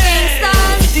Nairobi to Kingston.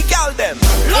 The girl them.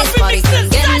 This party can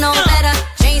get no better.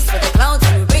 Chase for the clouds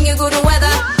and we bring you good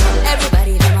weather.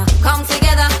 Everybody them come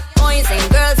together. Boys and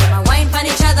girls them wine pan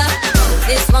each other.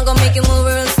 This one gon' make you move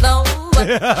real slow, but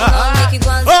don't make you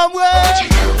go on.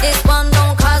 This one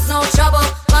don't cause no trouble.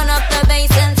 Run up the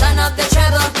bass and turn up the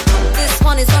treble. This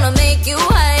one is gonna make you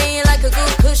high, like a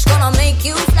good push gonna make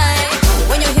you fly.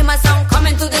 When you hear my sound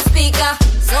coming through the speaker,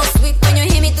 so sweet when you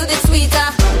hear me through the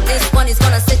tweeter. This one is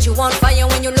gonna set you on fire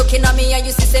when you're looking at me and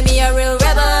you see me a real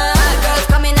rebel. Bad girls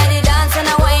coming at the dance and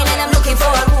I whine and I'm looking for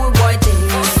a rude boy thing.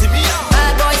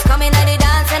 Bad boys coming at the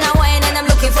dance and I whine and I'm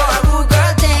looking for a rude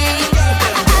girl thing.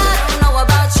 I don't know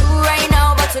about you right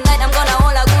now, but tonight I'm gonna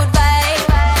hold a good vibe.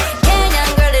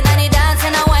 Kenyan girl in the dance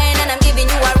and I whine and I'm giving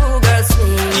you a rude girl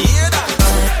swing.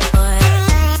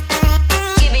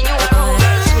 Giving you a rude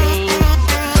girl swing.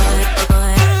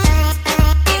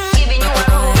 Giving you a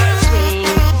rude girl swing.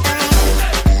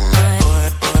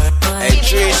 Hey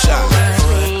Trisha,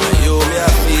 you me a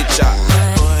feature.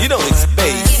 You know it's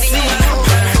bass.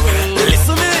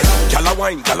 Listen me, gyal a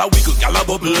wine, gyal a wiggle, gyal a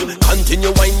bubble.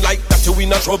 Continue wine like that you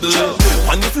in a trouble.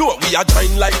 On the floor we a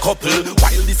join like couple.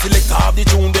 While the selector have the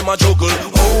tune them a juggle.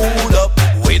 Hold up,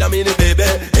 wait a minute baby.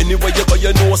 Anywhere you go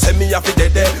you know send me a fi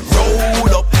dead.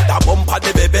 Roll up, that bumper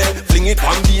the baby. Fling it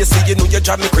on the AC, you know you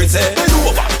drive me crazy. Bend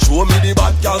over, show me the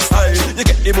bad girl style. You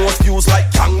get the most views like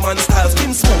Youngman style.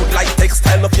 Skin smooth like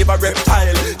textile, no favor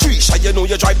reptile. Trisha, you know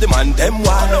you drive the man them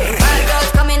wild. Bad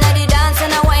girls coming at the dance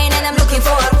and I whine and I'm looking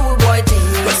for a rude boy thing.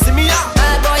 Well, see me out.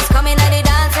 Bad boys coming at the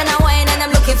dance and I whine and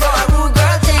I'm looking for a rude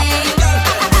girl thing.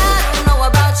 I don't know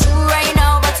about you right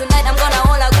now, but tonight I'm gonna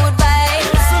hold a good vibe.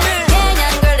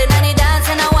 Kenyan girl in the dance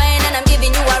and I whine and I'm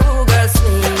giving you a rude girl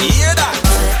swing. Hear that?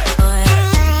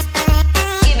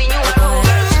 Giving you a rude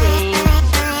girl swing.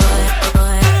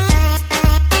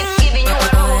 Giving you a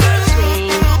rude girl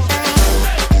swing.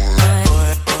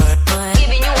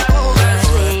 Giving you a rude girl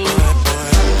swing.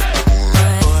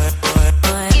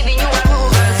 Giving you a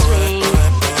rude girl swing.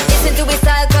 Listen to his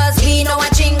style cause we know a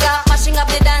chinga. Mashing up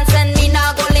the dance and me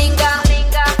now go linger.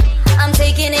 I'm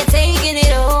taking it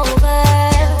over.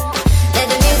 Let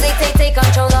the music take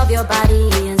control of your body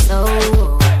and soul.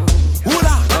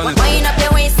 Wind up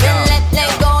your waist and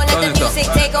let go. Let the music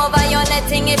take over, you're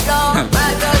letting it flow.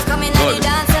 Bad girls coming at the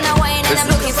dance and I whine and I'm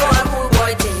looking for a rude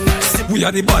boy thing. We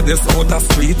are the baddest out the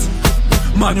street.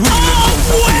 Man, we let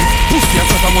counterfeit. Pussy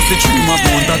as I must dream of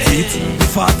on that teeth.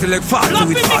 40 like 40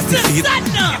 with 40 feet.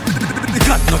 The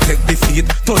God no take defeat.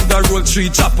 Thunder roll tree,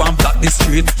 chop and block the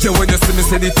street. Yeah, when you see me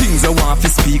say the things I want to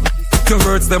speak. The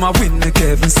words them I win the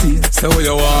Kevin seat. Say what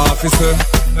you want, officer.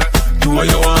 Do what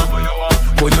you want.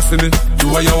 When you see me, do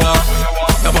what you want.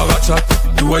 Never got chat.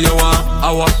 Do what you want.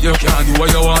 I want you can do what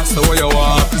you want. Say what you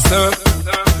want, officer.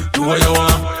 Do what you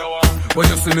want. When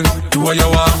you see me, do what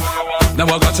you want.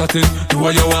 Never got chatting. Do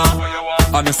what you want.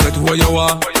 And I said do what you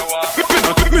want.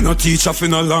 Me no teacher for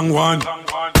no long one.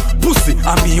 Pussy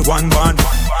and me one band.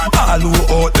 All who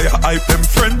out there hype them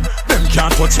friend. Them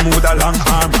can't touch me with a long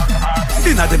arm.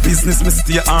 Inna the business me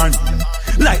stay on.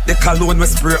 Like the cologne me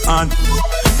spray on.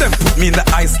 Them put me in the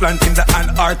Iceland, in the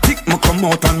Antarctic. Me come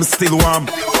out and me still warm.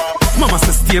 Mama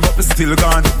say stay but me still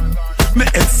gone. Me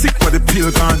head sick with the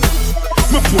pill gone.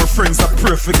 My poor friends are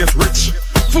pray for get rich.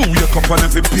 Full wake up and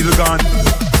every pill gone.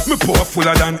 Me poor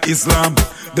fuller than Islam.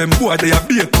 Them boy they a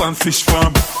bait pan fish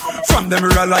farm. From them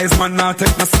realize man now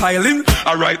take my styling.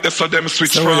 Alright, that's how them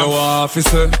switch from. So what you want,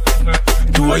 officer?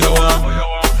 Do what you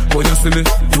want. When you see me,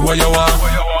 do what you want.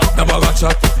 Never got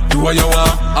chat, do what you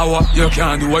want. You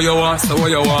can't do what you want. So what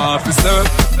you want, officer?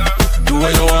 Do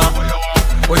what you want.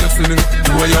 When you see me,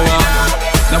 do what you want.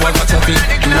 Never got chat,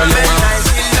 do what you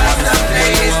want.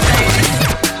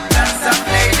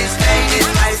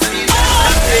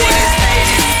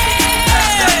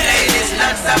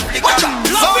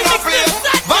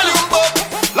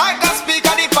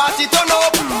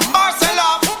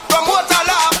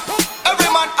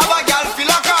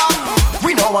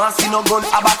 See no gun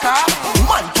abaka,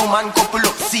 man to man couple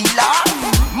up sealer.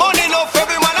 Money no for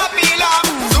every man a peeler.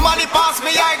 Somebody pass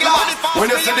me eyeglass.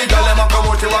 When you see the girl them a come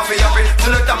out, you a fi happy.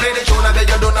 Select and play the tune and then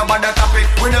you don't know about the topic.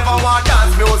 We never want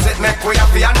dance music, make we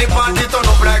happy. And the party turn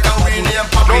up like a we name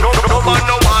poppy. No man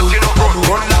no want you no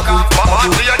run lock off.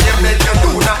 Party your name make you do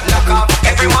not lock off.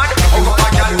 Every man pick up a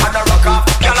girl and a rock off.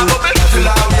 Girl a bubble till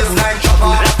her waistline chop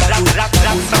off. Rock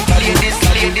some ladies,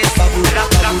 ladies.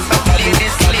 Rock some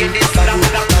ladies, ladies.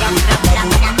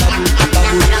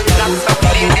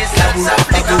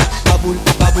 Baboule,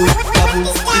 baboule,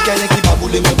 baboule. Ikaye ki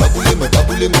baboule me, baboule me,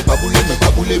 baboule me, baboule me,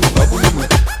 baboule me, baboule me.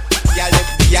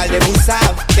 Y'a les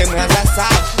moussaves, t'es moins à ça.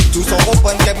 Tous sont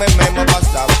comprennent que même pas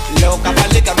ça. Là on a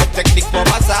parlé comme technique pour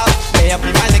pas ça. Mais y'a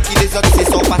plus mal qui les autres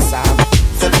c'est son passable.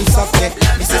 C'est tout ça fait,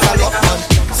 mais c'est ça l'autre man.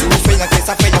 Si vous faites la caisse,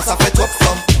 ça fait trop de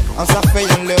fun. En ça fait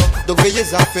un léo, donc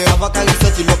veillez à faire. Avant qu'elle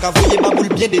sorte, il a voyé baboule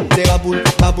bien des terres. Baboule,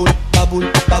 baboule,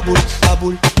 baboule, baboule,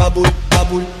 baboule, baboule,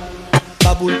 baboule.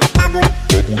 Baboule, baboule,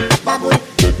 baboule,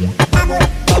 baboule,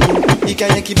 baboule.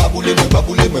 Ikaye ki baboule me,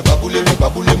 baboule me, baboule me,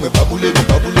 baboule me, baboule me,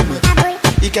 baboule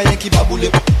me. Ikaye ki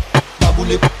baboule,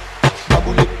 baboule,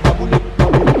 baboule, baboule,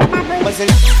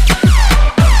 baboule.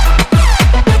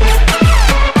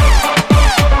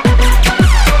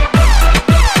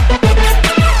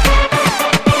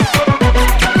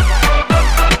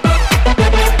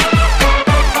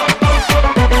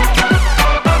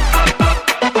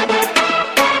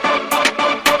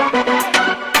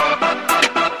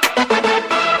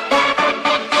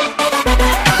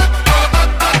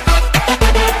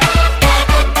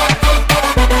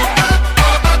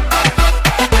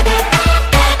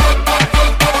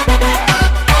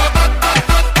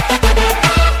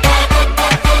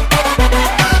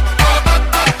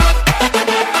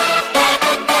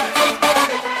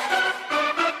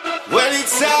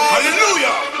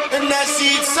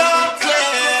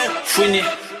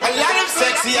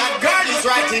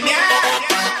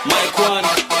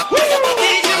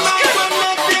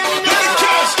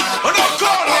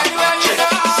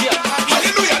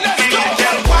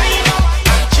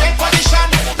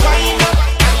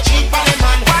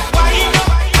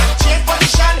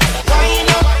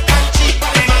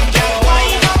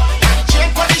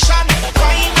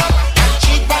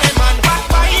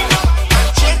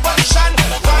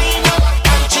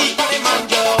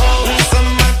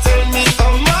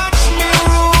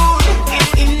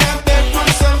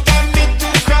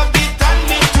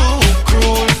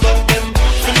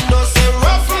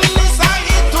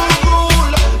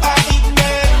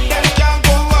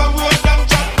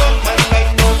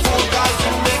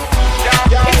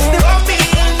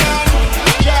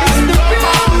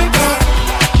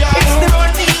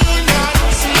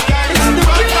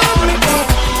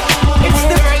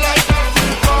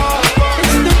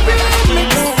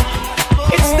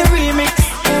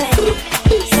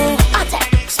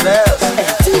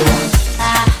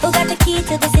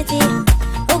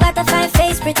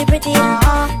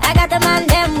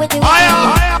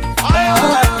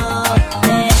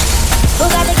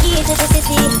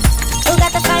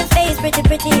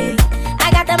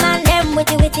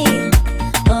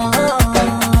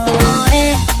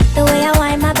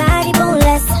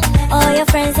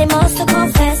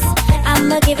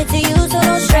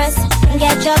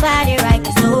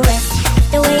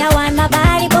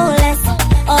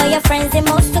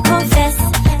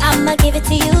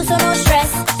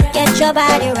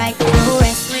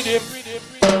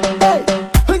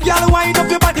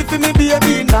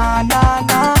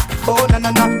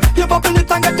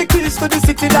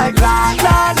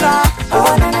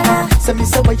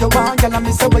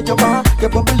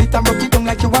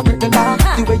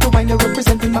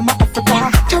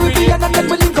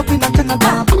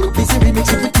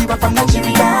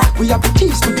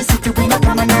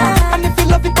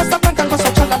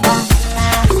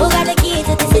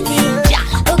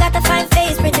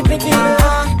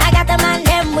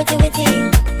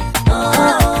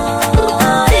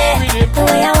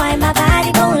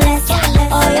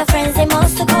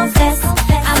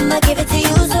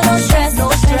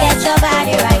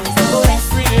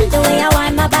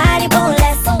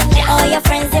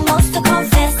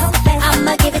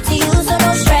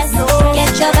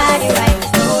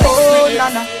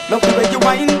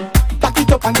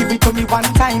 one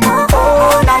time.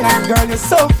 Oh, nana, girl, you're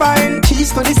so fine.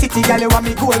 Keys to the city, girl, you want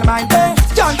me gold mine.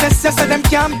 John Tess, you say them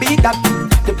can't beat that.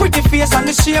 The pretty face and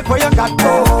the shape where you got.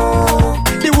 Oh,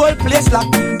 the whole place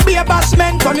locked. Be a boss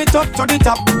man, turn it up to the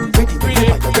top. Ready,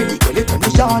 girl, you turn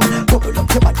it on. Bubble up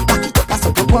your body, back it up, that's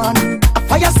what you want. A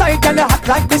fireside, girl, you hot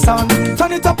like the sun.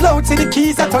 Turn it up loud, see the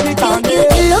keys, I turn it on. You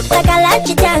look like a lot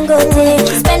you can go take.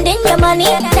 Spending your money,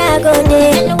 I go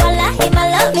there. And wallahi,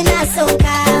 my love is not so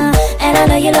calm. And I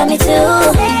know you love me too. Say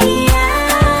amen.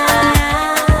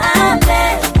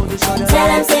 Tell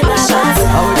them say bye-bye.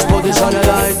 How is position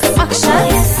like?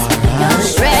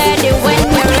 Ready when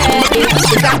you're ready.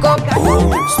 Cock up.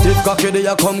 Stiff cocky,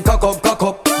 you come cock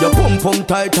up. Your pum pum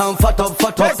tight and fat up.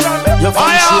 Your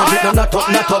fan shape it, not up.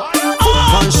 Foot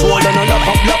and shoulder, no lap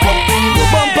up. Your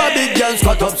bumper big girl,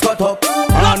 squat up.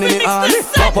 Honey,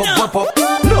 pop up.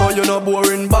 No, you no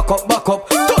boring, back up.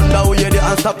 Thunder, we hear the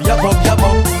and stop, yap up.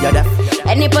 Yeah, that.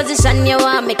 Any position you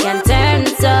want, me can turn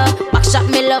so. Back shot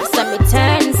me love, so me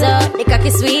turn so. The cocky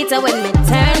sweeter when me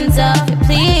turns up. To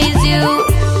please you.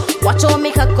 Watch how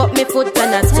me cock up me foot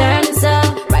and I turns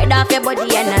up. Right off your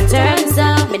body and I turns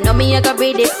up. Me know me you go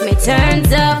breathe if me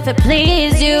turns up. To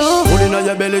please you. Put in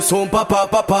your belly soon, pop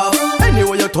off.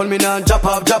 Anyway you told me now, jump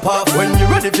off. When you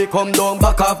ready to come down,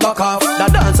 back off. The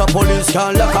dancer police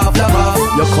can lock off.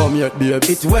 You come yet, babe,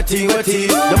 it's wetty.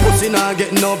 The pussy not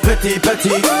getting no petty.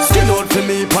 Skin out for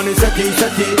me, pony setty.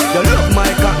 You love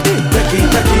my cocky, techie.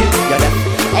 Yeah, that.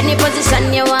 Any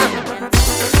position you want.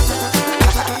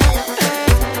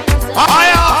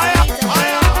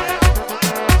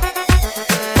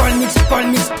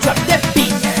 Mix, drop that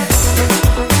beat.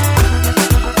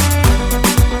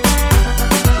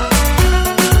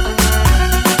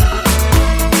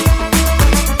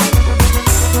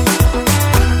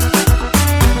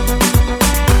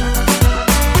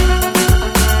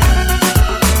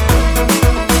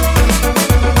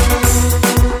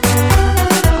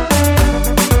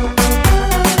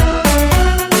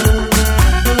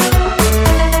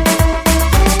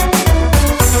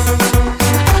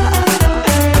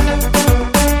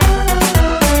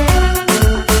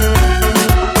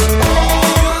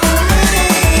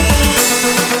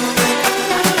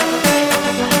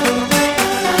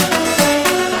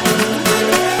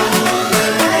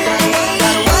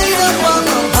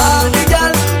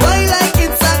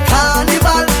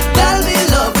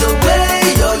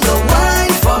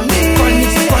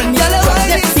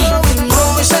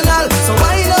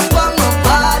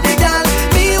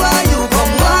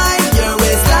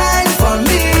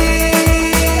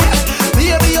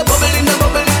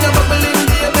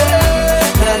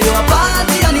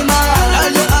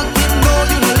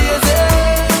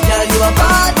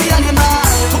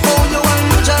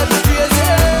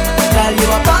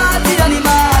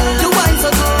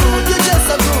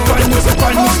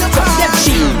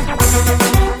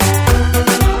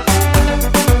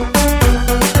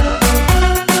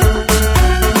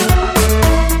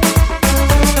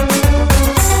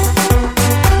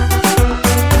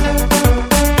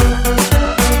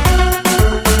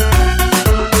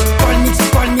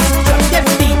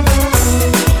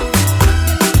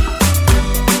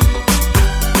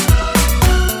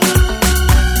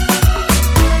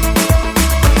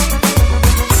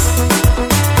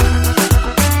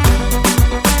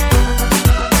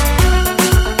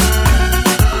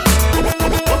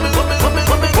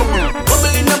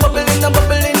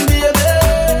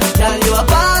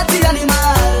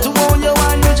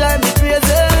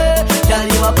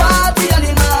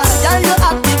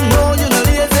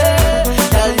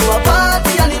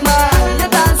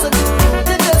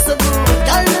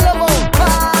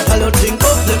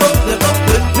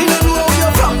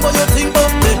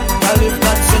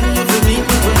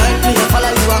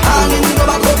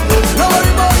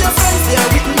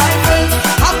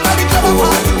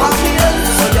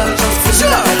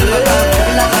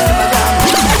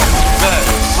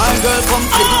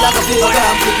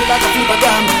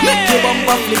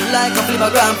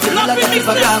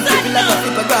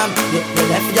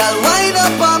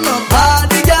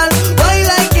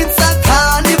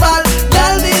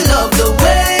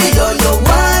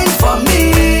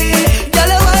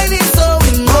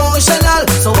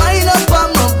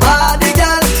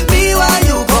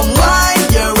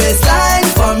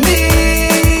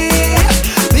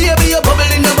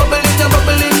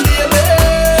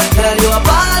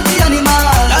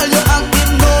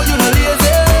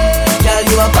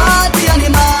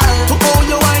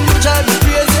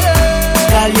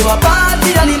 Girl, you a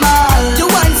party animal. You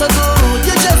wine so good,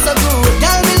 you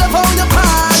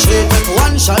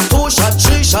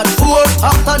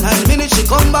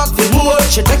come back for more.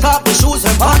 She take off the shoes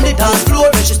and pound the dance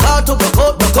floor. Then she start to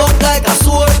broke out like a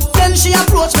sword. Then she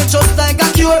approach me just like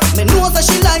a cure. Me know that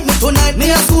she like me tonight,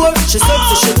 me a score. She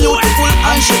sexy, she beautiful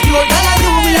and she pure. Girl, I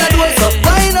know me a do it. So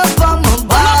wind up on my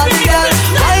body, girl.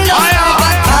 Wind up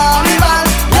like a carnival.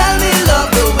 Let me love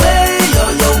the way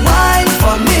you wine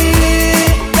for me.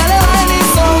 Girl, I need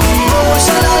so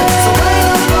emotional. So wind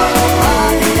up on my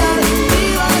body, girl.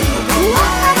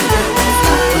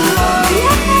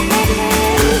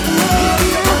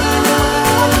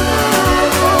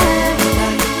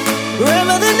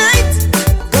 Wherever the night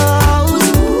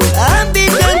goes, I'll be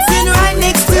dancing right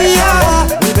next to you.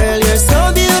 Girl, you're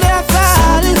so beautiful.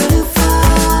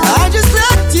 I just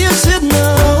thought you should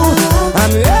know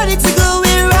I'm ready to go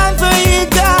and run for you,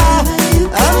 girl.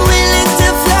 I'm willing to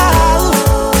flow.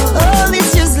 Oh, it's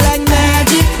just like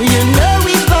magic. You know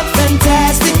we both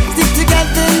fantastic. Stick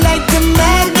together like a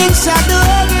magnet. Shot the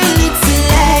whole world, it's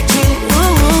electric.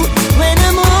 Ooh, when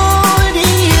I'm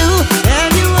holding you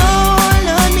and you all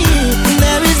on me,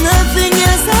 there is nothing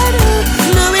else I do.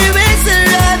 No eraser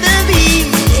of the beat.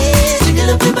 Yeah, jiggle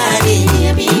up your body,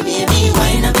 baby, baby,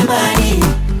 wind up your body.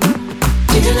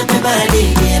 Jiggle up your body,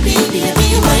 baby, baby,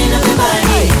 wind up your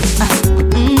body.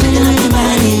 Jiggle up your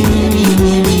body, baby,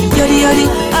 baby. Yodi, yodi,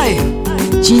 ay.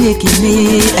 Chineke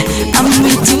me, I'm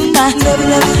with you now, love.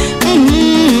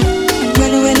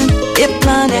 Well, a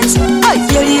planet, ay.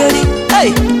 Yodi, yodi, ay.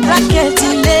 Rocket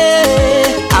in there,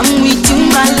 I'm with you,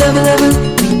 my love.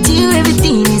 With you,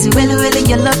 everything is well.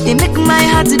 Your love, they make my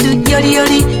heart to do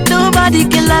yodi. Nobody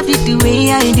can love you the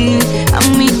way I do.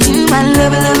 I'm with you, my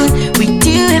love. With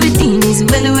you, everything is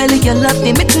well. Your love,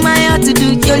 they make my heart to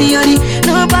do yodi.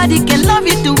 Nobody can love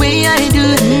you the way I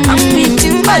do. I'm with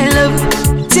you, my love.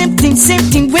 Same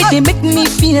thing, way they make me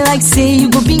feel like say you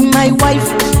go be my wife.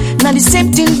 Now the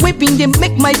same thing whipping they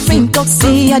make my friend talk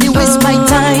say I dey waste my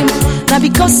time. Now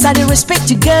because I dey respect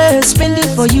you, girl, spending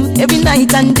for you every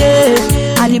night and day.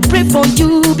 I dey pray for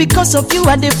you because of you.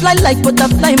 I dey fly like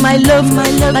butterfly, my love.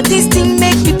 Now this thing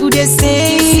make people they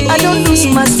say I don't lose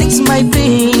my sense, my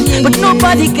pain, but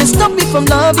nobody can stop me from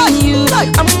loving you.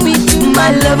 I'm with you,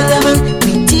 my love.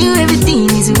 With you,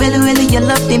 everything is well. Your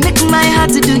love they make my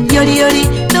heart to do yodi.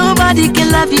 Nobody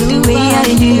can love you the way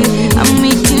I do. I'm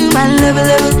with you, my love.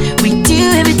 With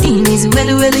you, everything is well.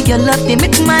 Your love they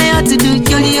make my heart to do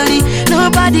yodi.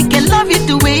 Nobody can love you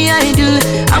the way I do.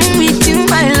 I'm with you,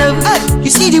 my love.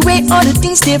 You see the way all the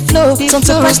things they flow. So I'm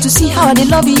surprised to see how they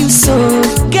love you so.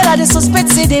 Girl, I just suspect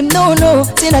say them no.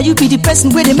 Say now you be the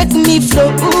person where they make me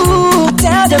flow. Ooh, I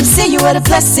tell them say you are the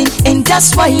blessing, and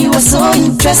that's why you are so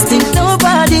interesting.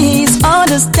 Nobody is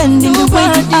understanding the way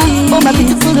you are. Oh my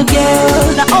beautiful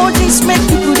girl. Now all these make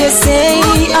people they say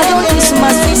I don't lose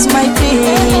my face, my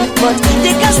pain, but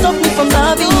they can't stop me from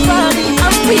loving you.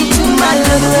 I'm with you, my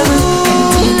love.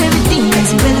 Everything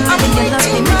is well. I'm in your love,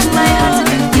 they make my heart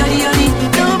to do yodi.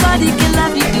 Nobody can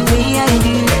love you the way I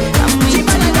do. I'm with you,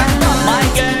 my love. My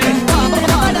girl, she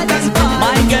wanna dance, come on,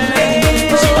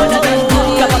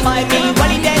 my me,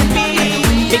 what it then be?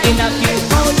 Picking up you,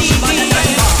 how deep.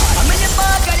 I'm in the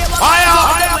park, and you walk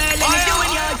around the world, and you're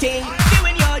doing your thing.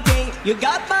 You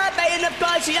got my pain, of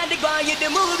course, she on the ground, you do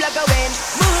move like a wind.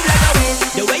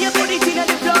 The way you put it in on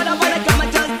the floor, I wanna come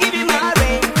and just give you my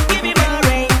ring.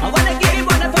 I wanna give you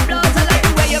one of her blows, I like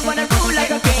the way you wanna rule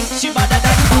like a king. She bada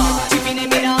that bar, she finna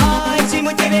me nice, she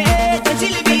motivate, and she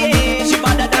libie. She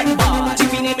bada that bar, she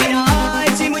finna me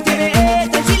nice, she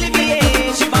motivate, and she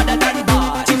libie. She bada that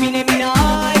bar, she finna me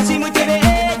nice, she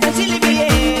motivate, and she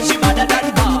libie. She bada that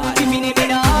bar, she finna me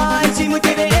nice, she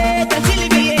motivate, and she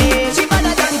libie. She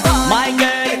bada that bar. My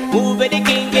girl, move with the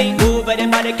king, move with the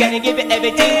body, can you give it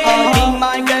everything? All king,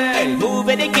 my girl, move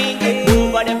with the king,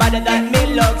 move with the body that me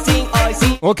love, sing, all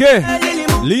sing. Ok,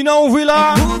 Lina ouvri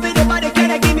là.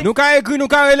 Nous ka écrit, nous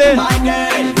ka relé.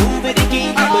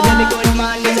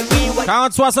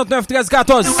 40 69 13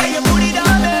 14.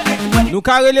 Nous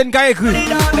ka relé, nous ka écrit.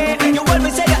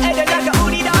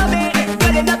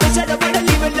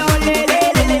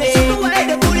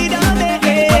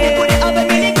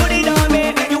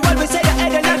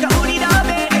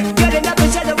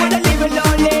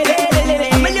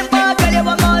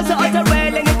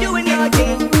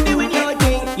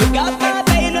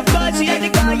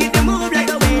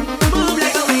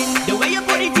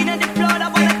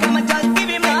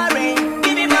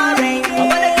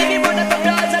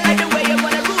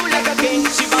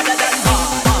 She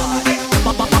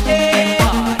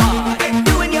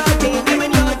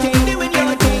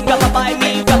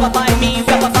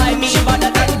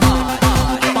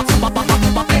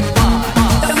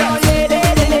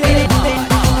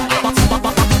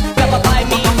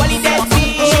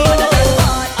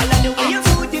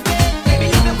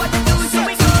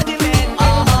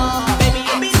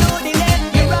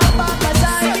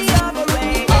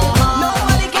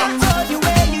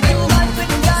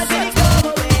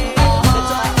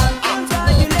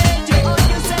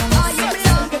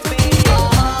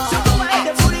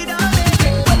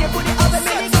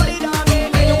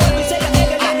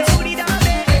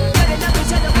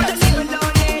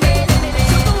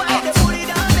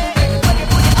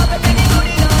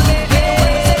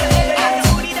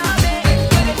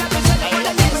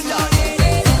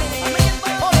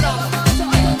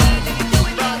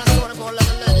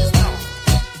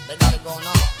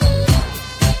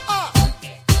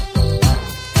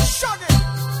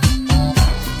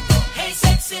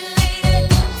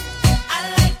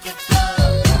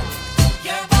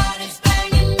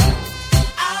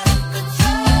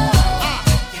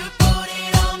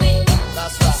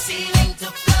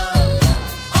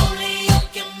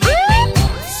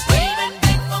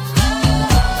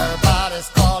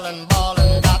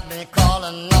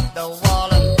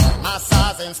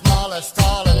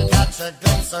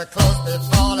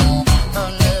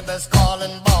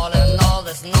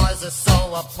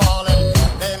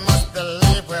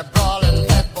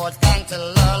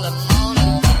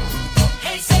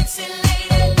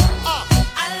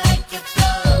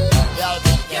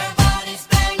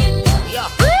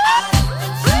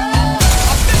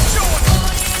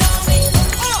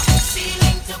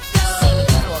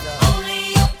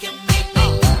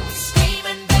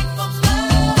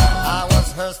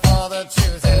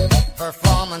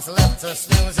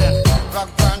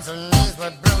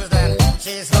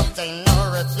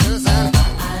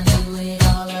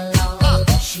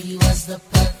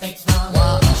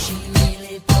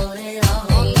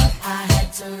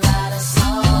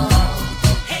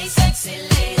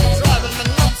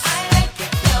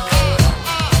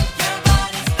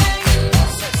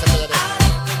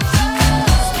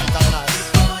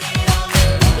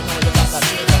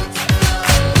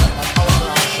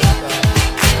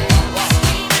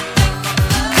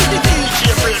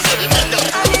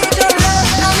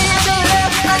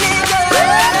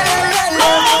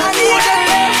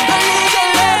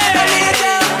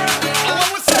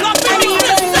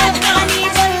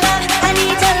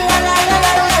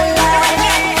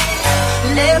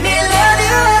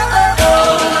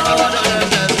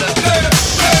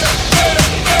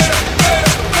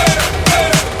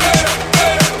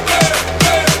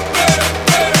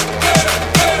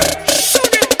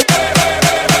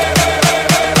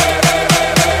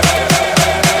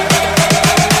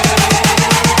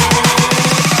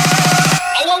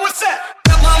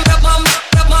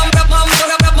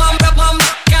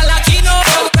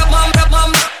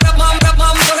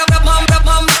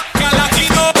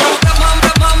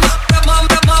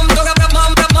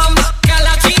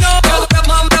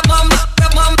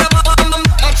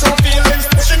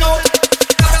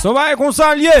So va qu'on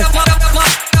s'en lié.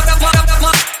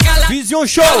 Vision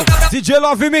Show, DJ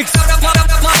Lovymix.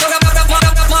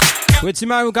 Petit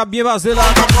Mario qui a bien passé là,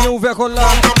 bien ouvert comme là.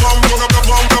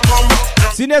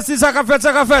 Si Nessie ça qu'a fait,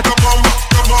 ça qu'a fait.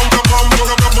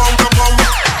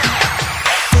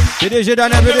 PDG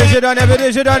Daniel, PDG Daniel,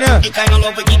 PDG Daniel.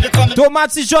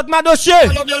 Tomate si shot ma dossier.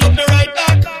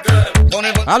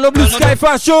 Allo Blue Sky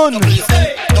Fashion.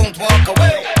 Don't walk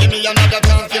away. Give me another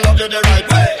chance to love you the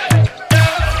right way.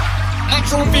 My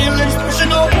true feelings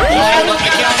pushing up. I know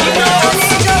you can't keep up.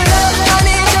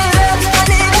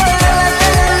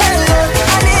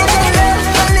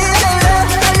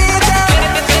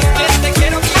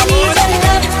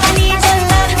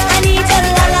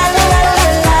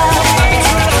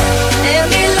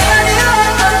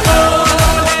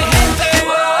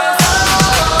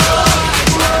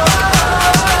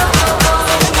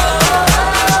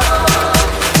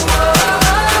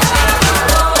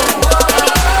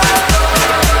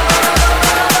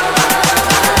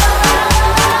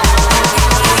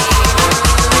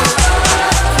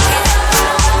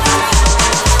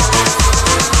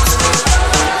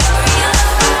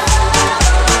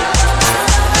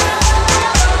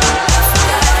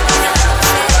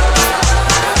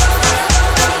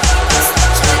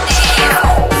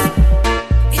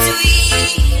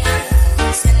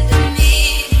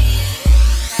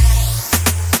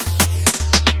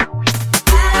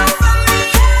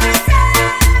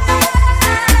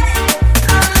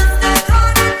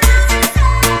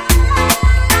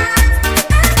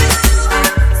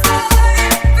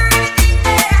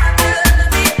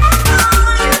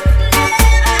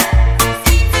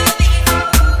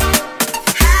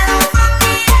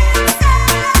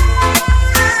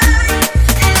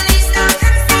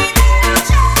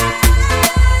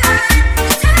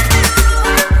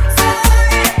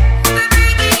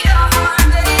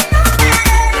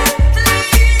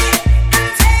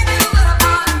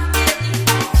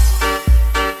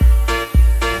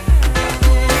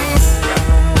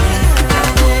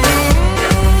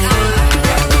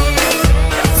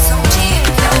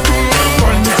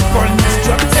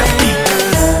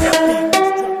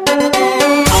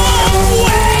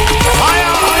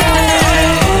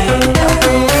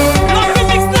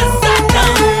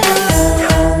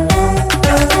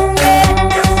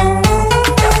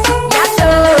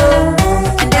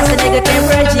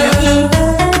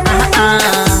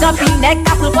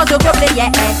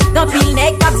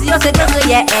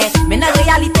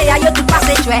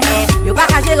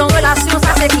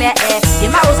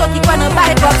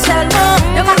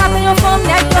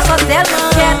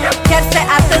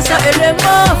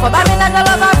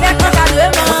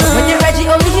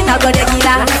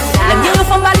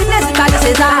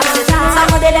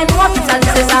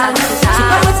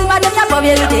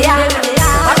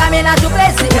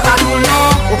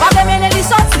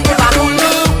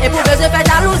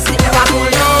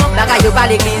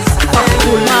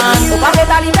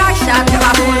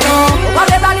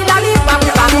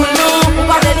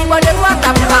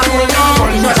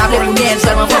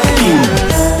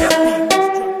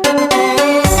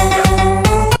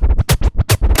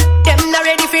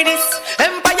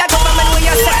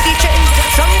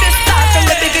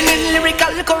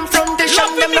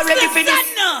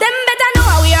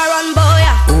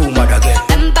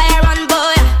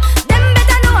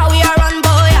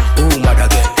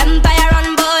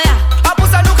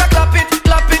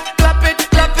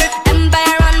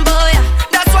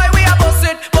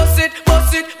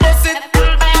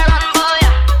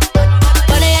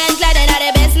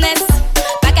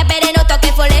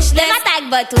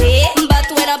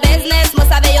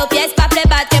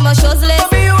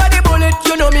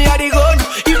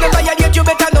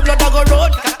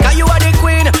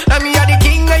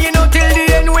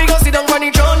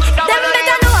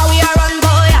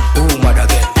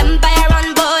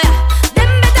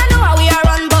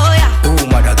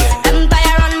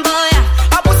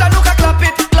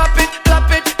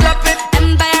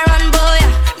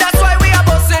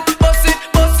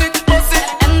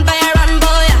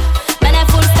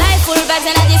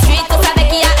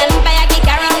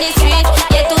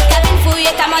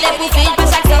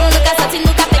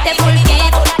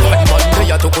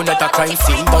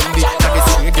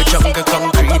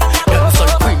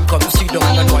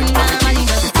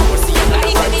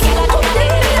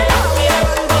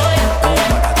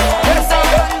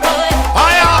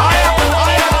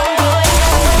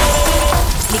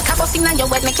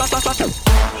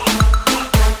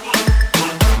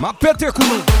 Ma pete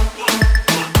koulou.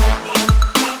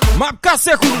 Ma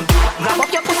kase koulou. Grab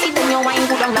up your pussy, then you wine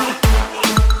good on now.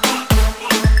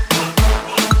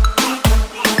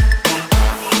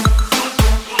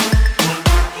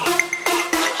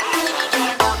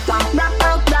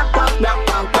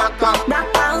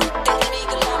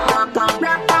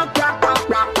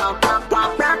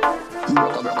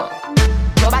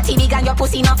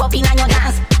 up in your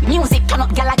dance. Music turn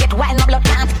up, girl, I get wild, no blood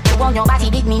plant. You want your body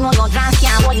big, me know your dance.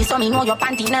 Can't hold you, so me know your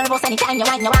panty nervous anytime you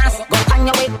wind your ass. Go on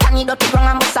your way, pan it dirty ground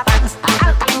and bust a pants.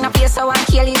 Alkaline a place, so I'm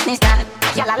kill his stand.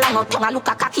 Girl, I line out tongue, I look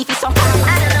a cocky for some. I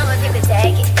don't know if you could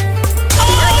take it.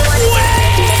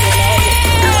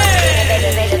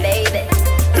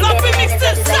 Lovymix the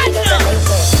Satan.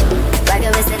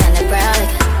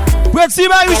 Merci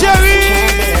Marie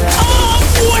chérie.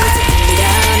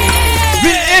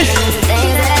 Vite.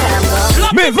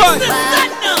 Mais va.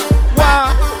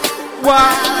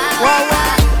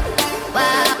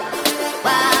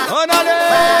 On a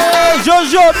les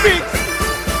Jojo Mix.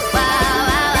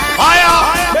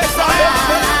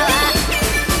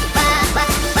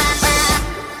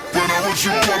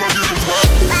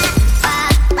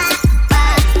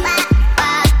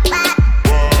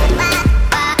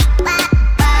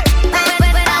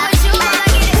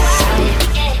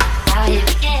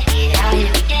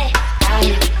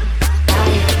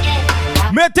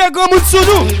 Mettez comme un sous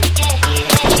nous.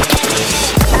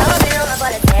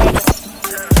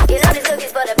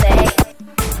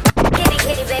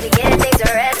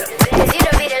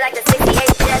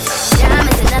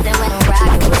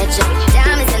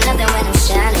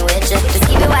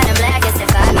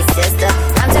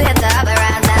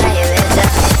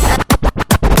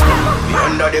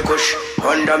 Under the kush,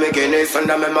 under me Guinness,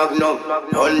 under me Magnum,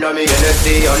 under me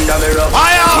Hennessy, under me rum.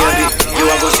 Baby, you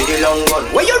a go see the long gun.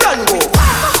 Where you run go?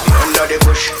 Under the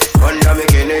kush, under me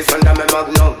Guinness, under me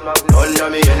Magnum, under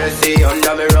me Hennessy,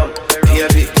 under me rum.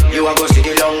 Baby, you a go see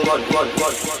the long gun.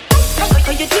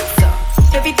 How you do so?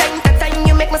 Every time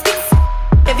you make my speak.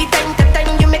 Every time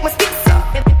you make my speak.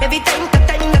 Every time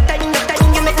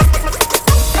you make my speak.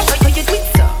 How you do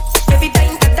so? Every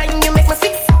time you make my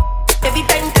speak. Every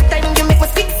time you make my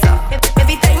speak.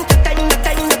 Every time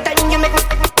you make my you make my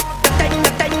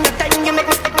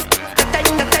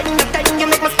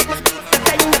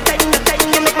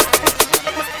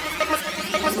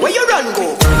Where you run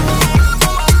go?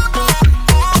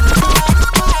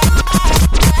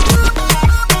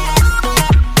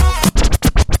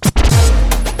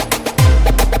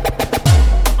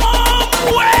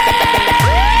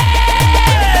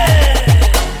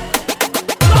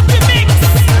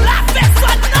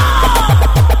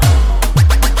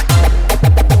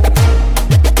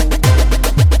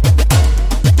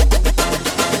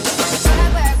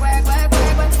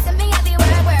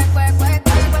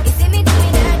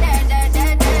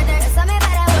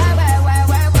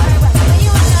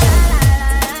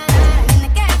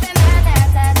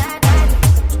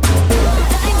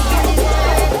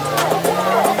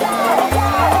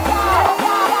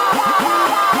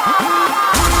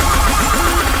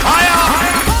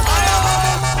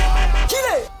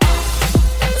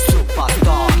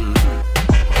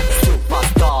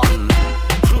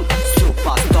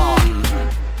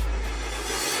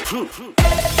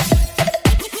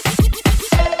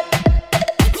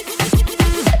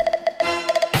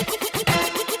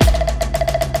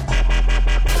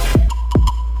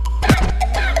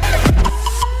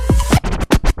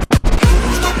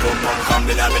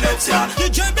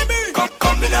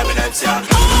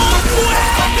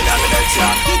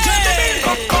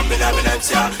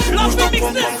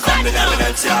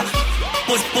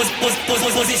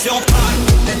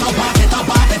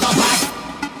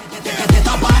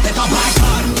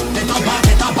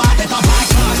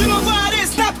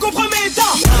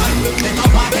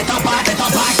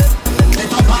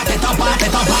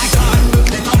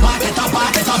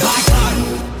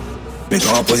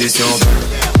 Mets-toi en position.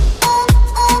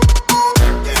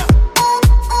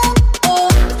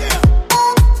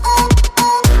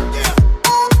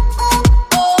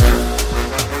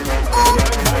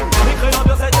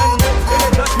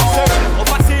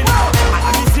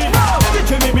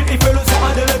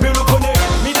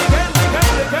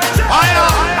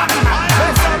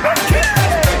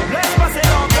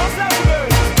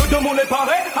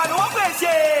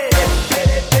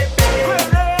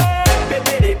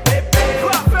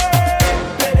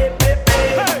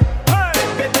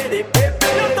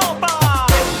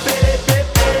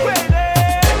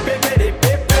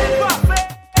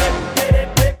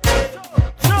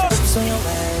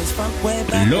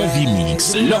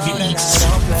 Lovymix, Lovymix,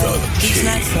 the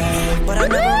king. But I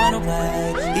never run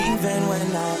away, even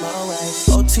when I'm away.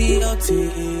 OT,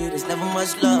 there's never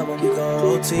much love when we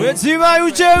go OT. Where's you,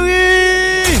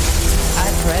 Jerry? I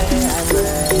pray.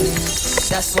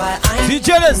 That's why I'm be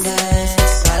jealous.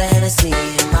 Got a Hennessy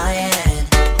in my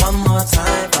hand. One more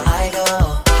time before I go.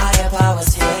 Higher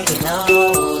powers taking a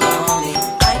hold on me.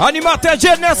 Animateur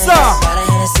Genessa,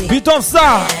 Biton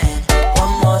Star,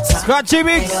 Scratchy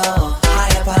Mix,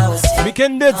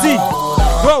 Weekend Dizzy.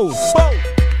 Go.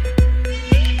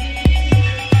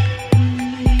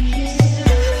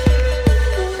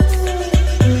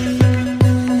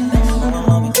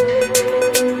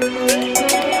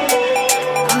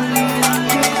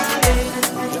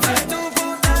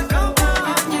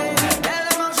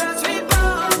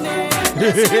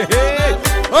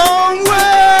 Oh ouais!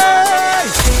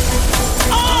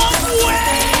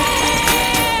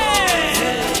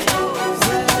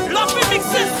 Lovymix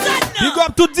c'est ça. Big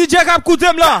up tout DJ qui a écouté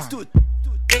là.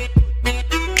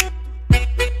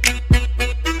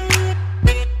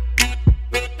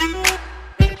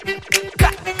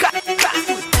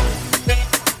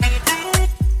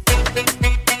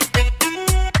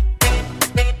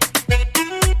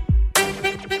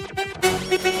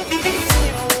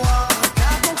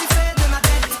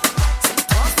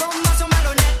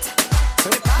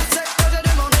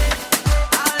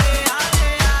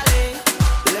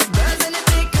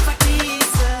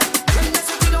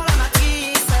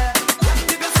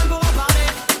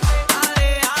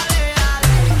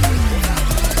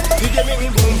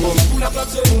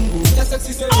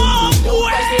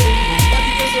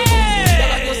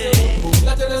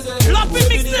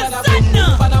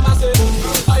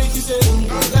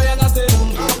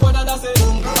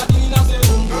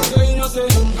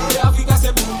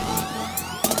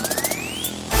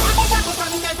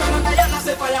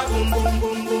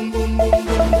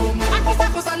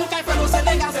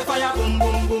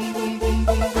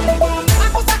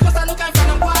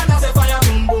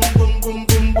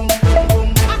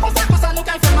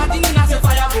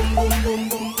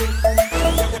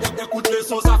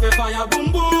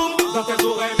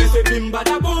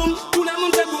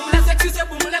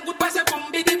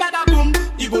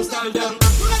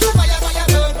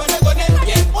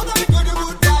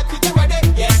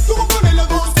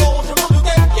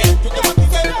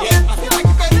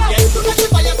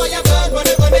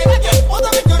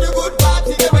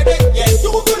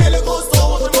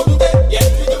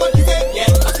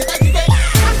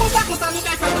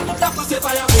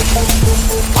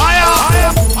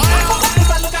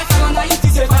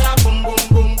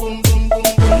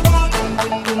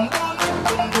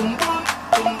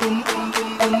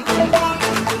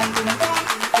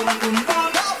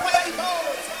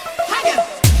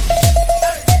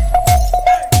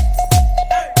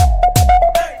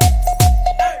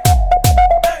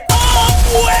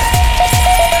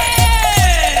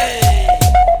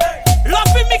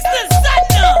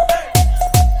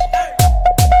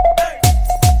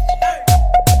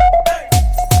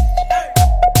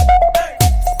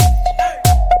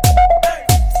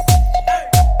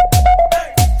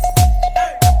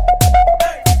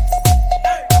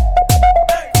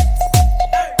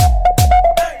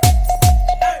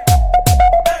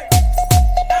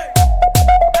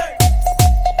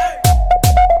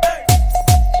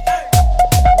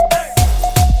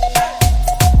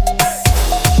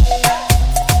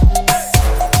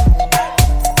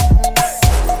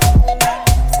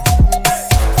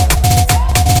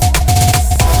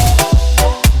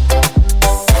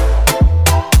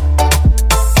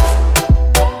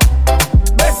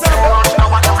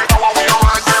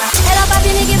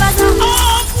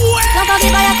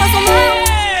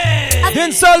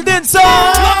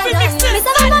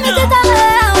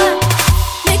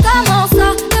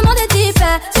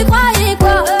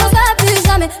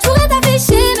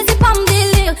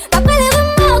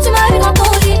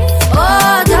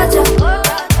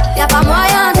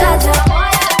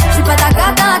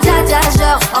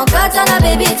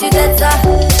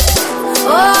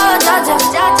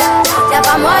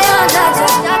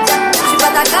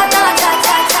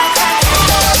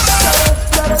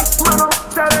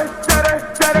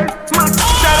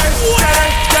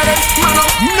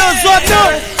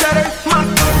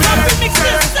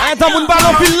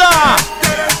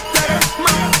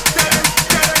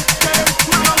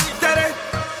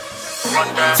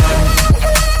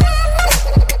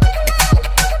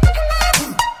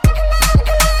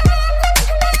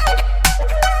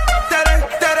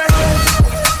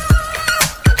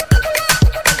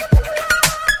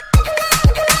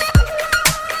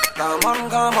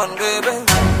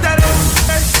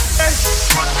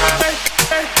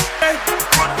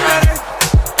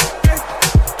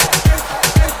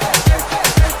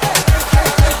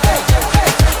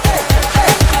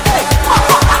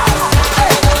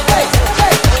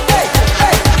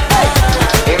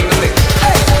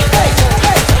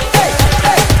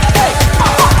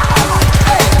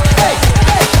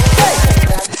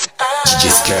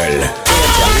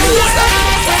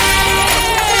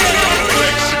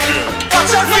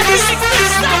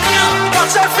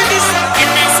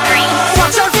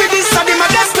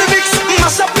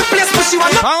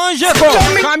 arrangé quoi.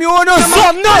 Camion on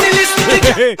son non.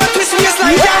 Twist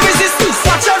waistline can't resist.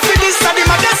 Watch out for this, I be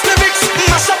my best lyrics.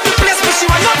 Mash up the place, but she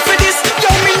want not for this. Yo,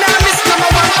 me nah miss number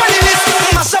one funny list.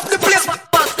 Mash up the place,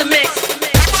 bust the mix.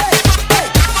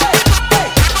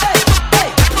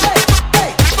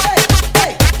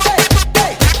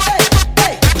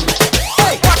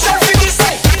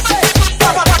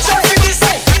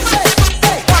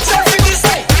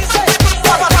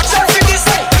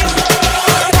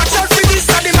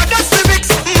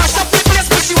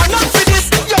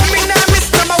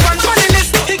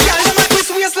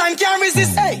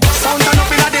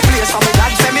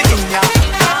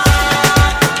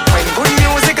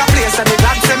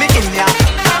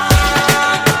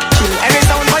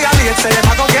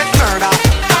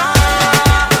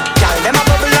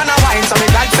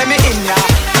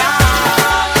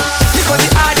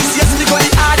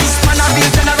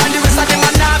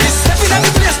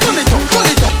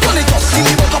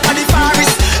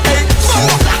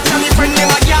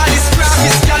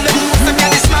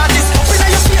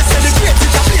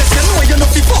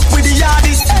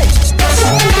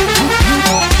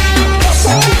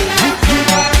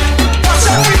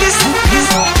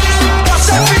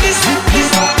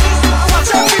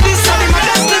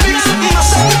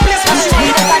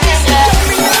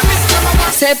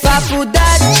 C'est pas pour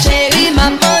date, chérie,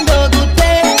 maman de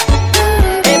goûter.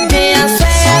 Et bien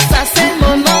c'est ça c'est le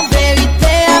moment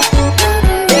vérité.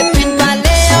 Et puis de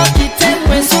balai qui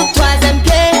t'aime sous troisième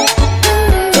pied.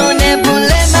 Ton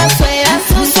éboulé ma soya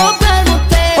sous son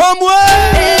palouté. Oh moi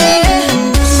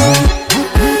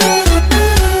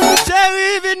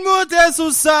chérie, viens monter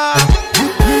sous ça.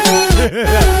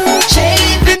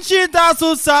 Chérie, viens chita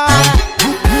sous ça.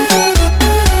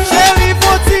 Chérie,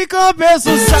 faut-il camper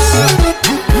sous ça.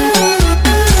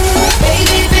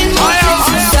 Baby, viens monter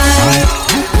sous ça.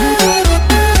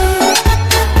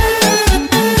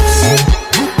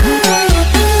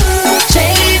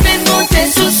 Chérie, viens monter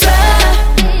sous ça.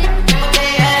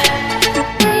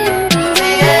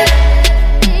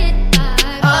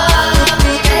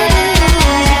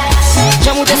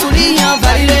 J'ai monté sous lit,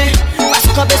 validé. Parce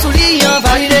qu'on peut sous lit,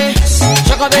 validé.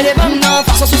 Je connais les femmes, non,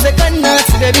 façon sous ses cannes,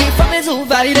 si baby, faut les ou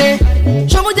valider.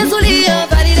 Je monte sous lit,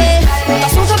 validé.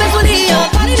 Façon qu'on peut sous lit,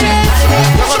 validé.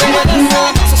 Je connais les femmes, non,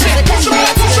 façon sous ses cannes,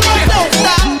 si baby,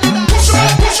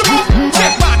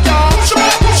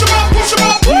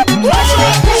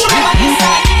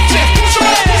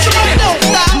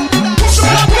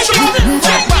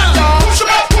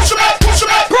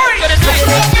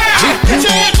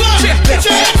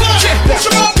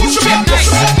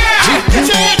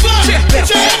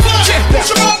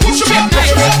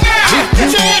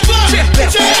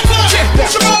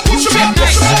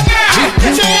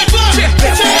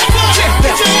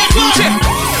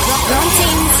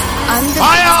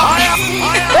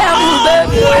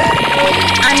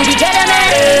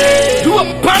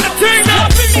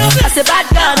 a bad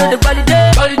girl on the holiday.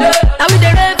 Now we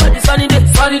dey rave for the sunny day.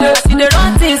 See the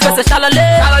run things, but it's shalale.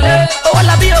 Oh,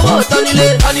 I'll be a woe,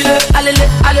 alele, alele,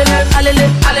 alele, alele,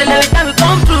 alele. Now we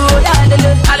come through, yeah,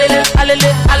 alele, alele, alele,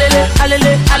 alele,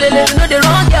 alele, alele. You know the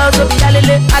wrong girls, so be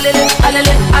alele, alele,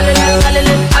 alele, alele,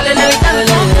 alele, alele. Now we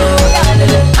come through, yeah,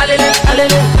 alele, alele,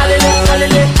 alele, alele,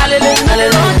 alele, alele. You know the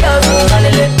wrong girls, so be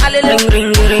alele, alele.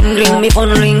 Ring, ring, ring, me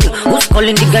phone ring. Who's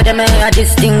calling the girl, them I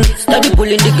this thing. Study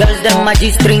pulling the girls, them my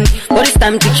G-string. But it's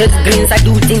time to chase greens, I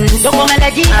do things. Don't come and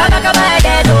let you come back my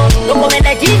dead. Don't come and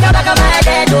let you come back my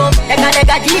dead.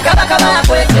 Lega jiga back my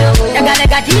kweke.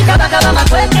 Lega jiga back my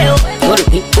kweke. Go to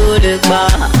people the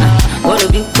bar, go to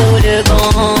people the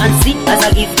gun, and see as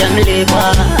I give them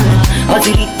labor. As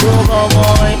it go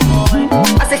boy.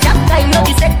 As a sharp guy, no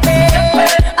be sector.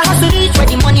 I have to reach where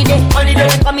the money day.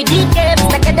 For me DK,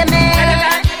 Mr. Kedeme.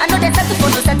 I know they settle for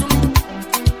no settlement.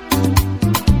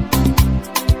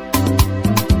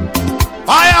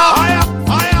 Fire!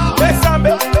 Listen,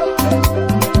 baby.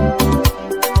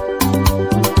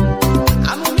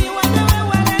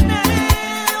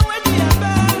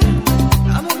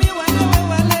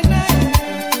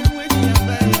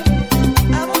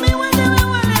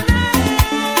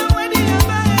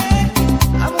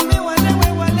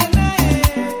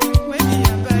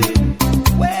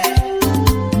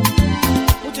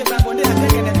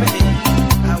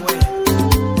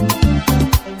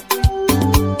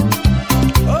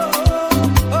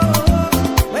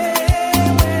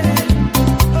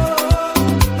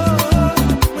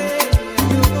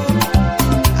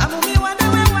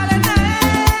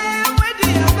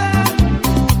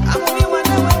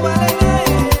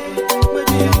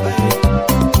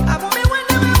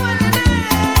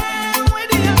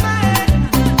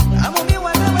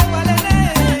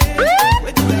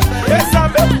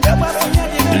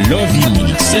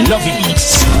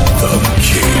 Lovymix, the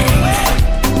king.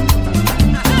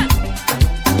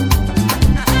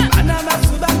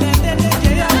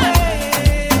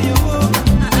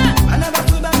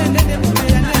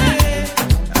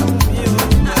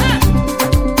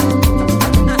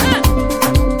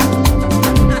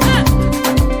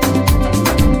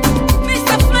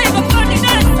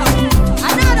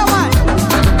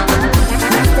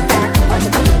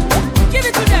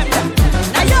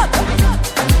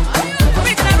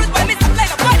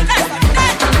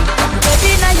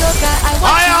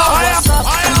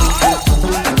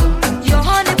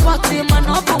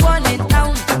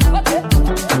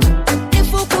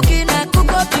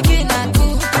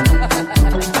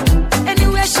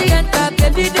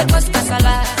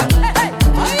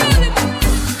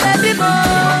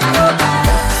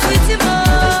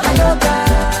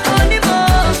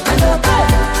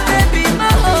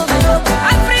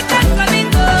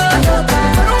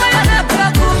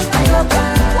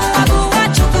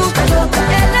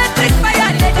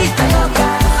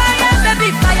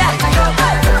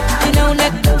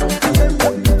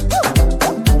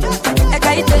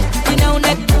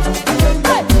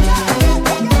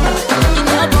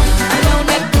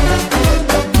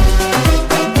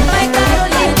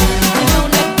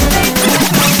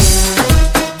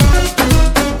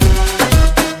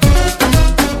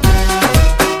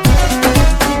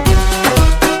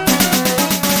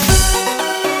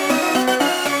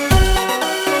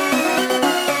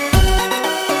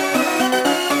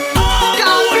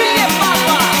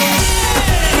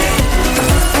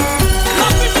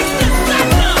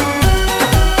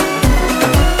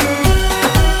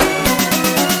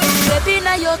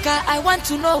 I want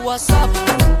to know what's up.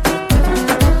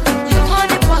 Your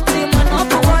honey pot in my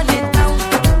number one in town.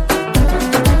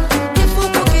 If you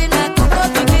cooking, I cook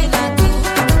up again, I do.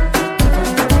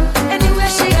 Anywhere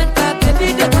she enter, baby,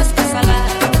 they must be salad.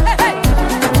 Hey, hey.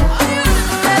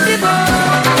 Baby boy,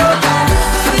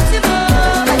 sweetie boy,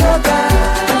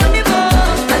 honey boy,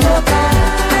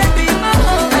 baby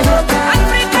boy,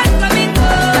 African flamingo,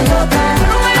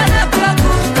 Rwanda plaku,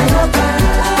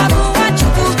 Wabu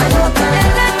wachuku,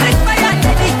 electric fire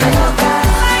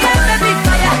lady, fire baby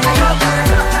fire,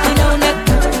 you know net,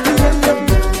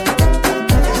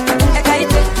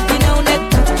 ekaite, you know net,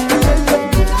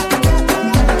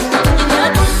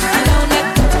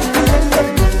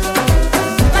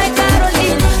 my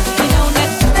Caroline, you know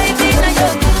net, baby na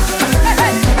yoga,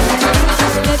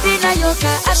 baby na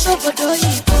yoga,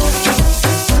 ashobodoyi.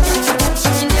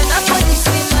 Indianapolis,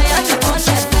 Miami,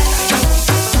 Montana.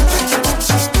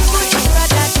 Gucci,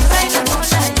 Prada, designer,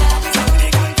 Montana.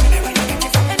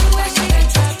 Anywhere she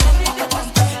enter, baby, they want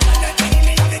to.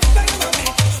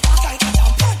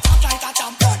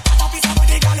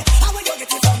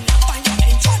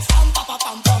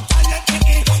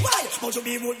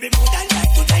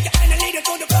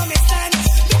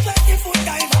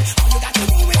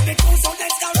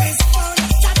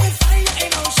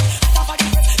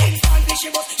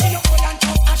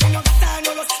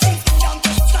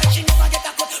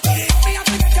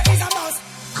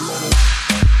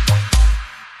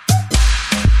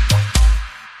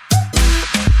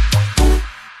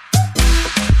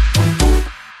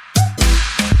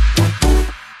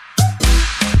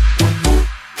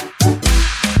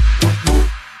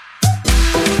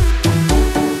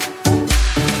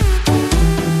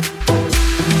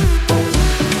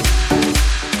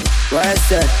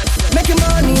 What's up? Making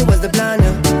money was the plan,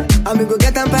 and we go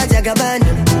get on party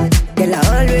Gabana. Girl, I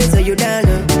always hold you down.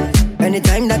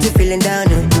 Anytime that you feeling down,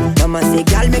 mama say,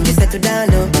 girl, make you settle down.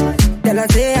 Tell her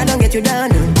say I don't get you down.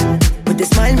 With the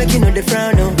smile, make you know the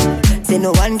frown. Say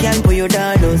no one can pull you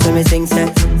down. So me sing, say,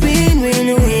 win, win,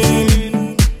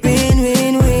 win, win,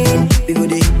 win, win. We go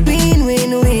the win,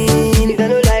 win, win. You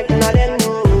don't like none of them, no.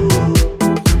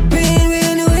 Win,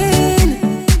 win, win,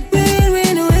 win,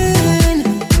 win, win.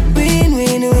 Win,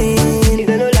 win, win. You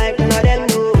don't like none of them,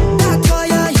 no. That's why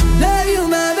I love you,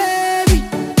 my baby.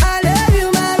 I love you,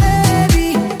 my baby.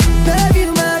 Love you,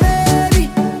 my baby.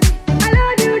 I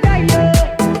love you, Dayo.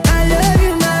 I love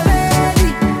you, my baby.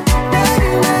 Love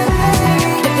you, my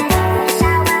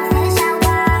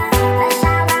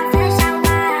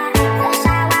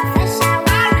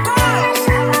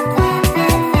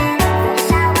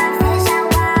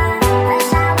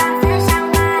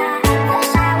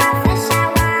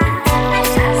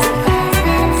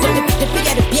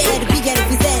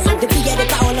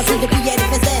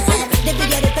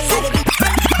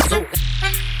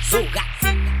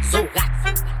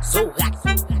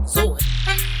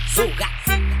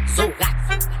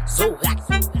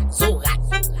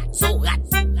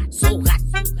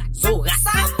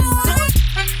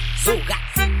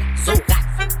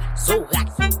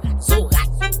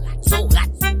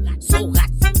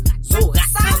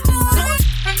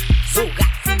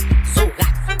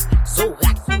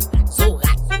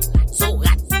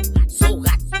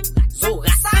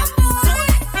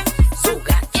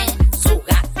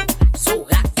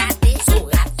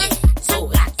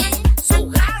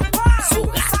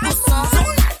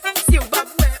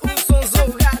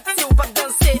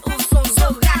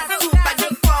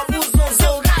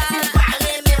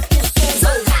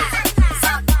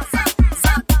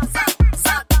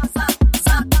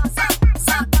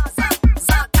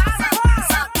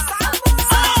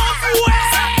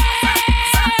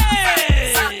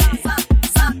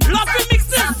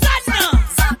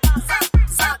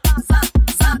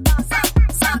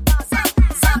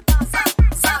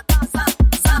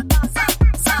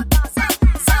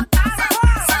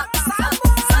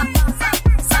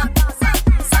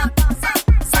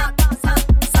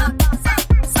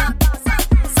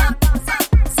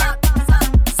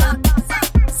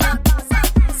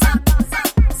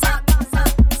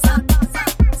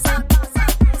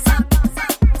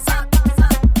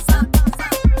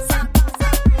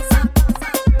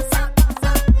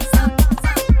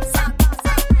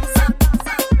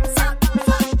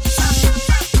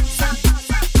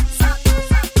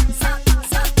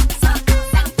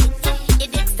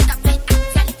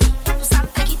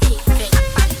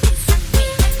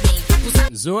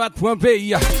Zoat point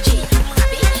pays.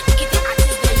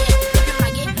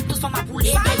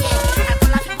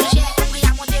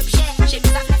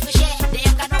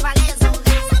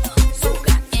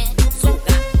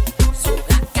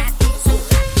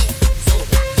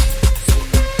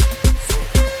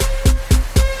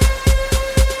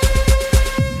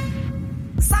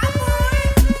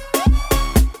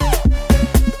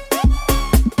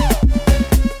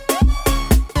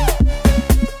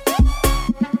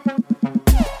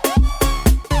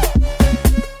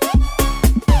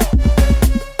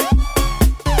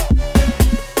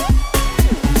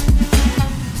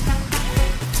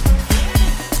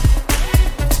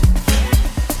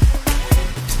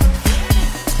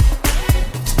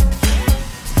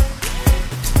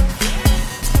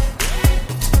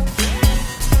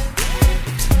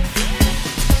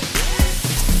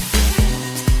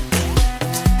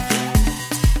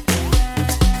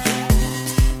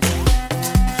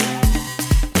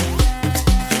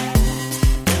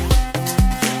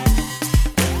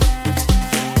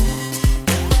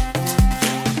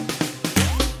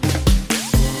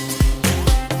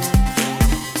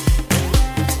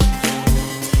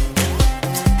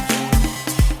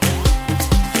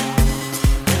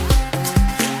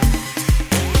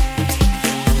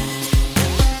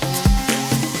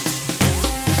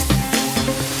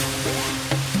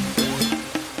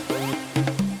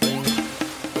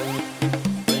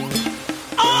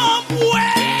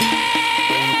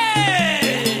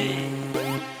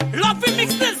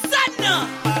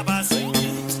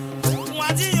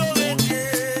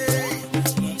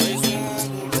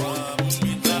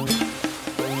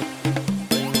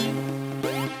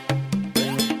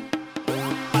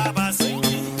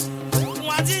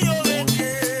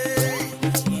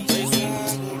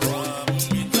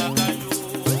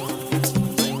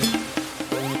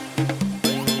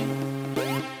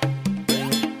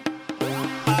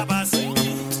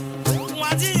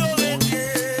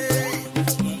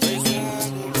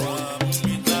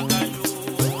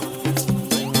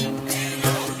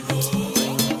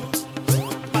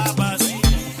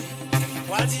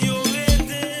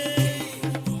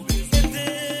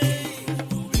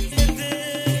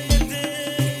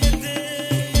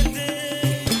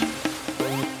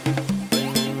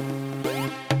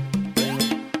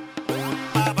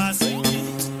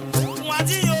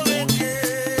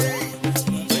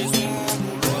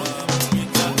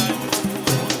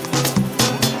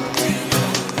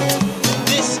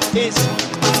 is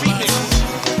Lovymix.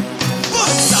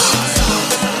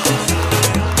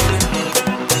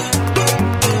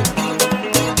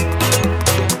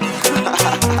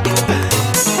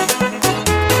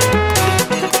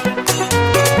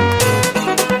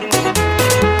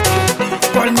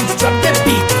 Drop that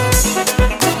beat.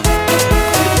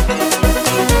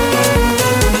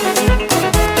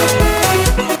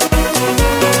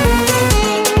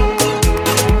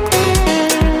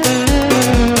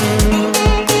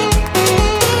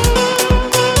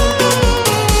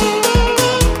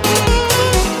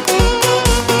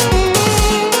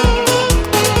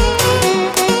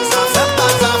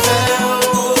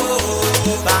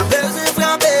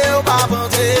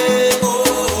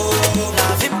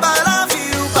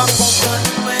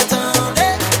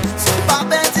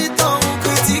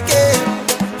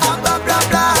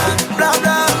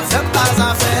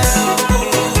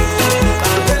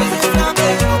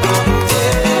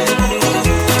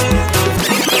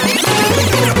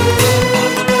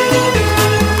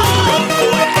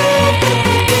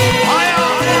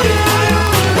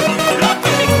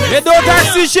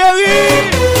 Taxi chérie,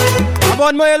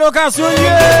 abonne-moi à location,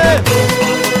 yeah.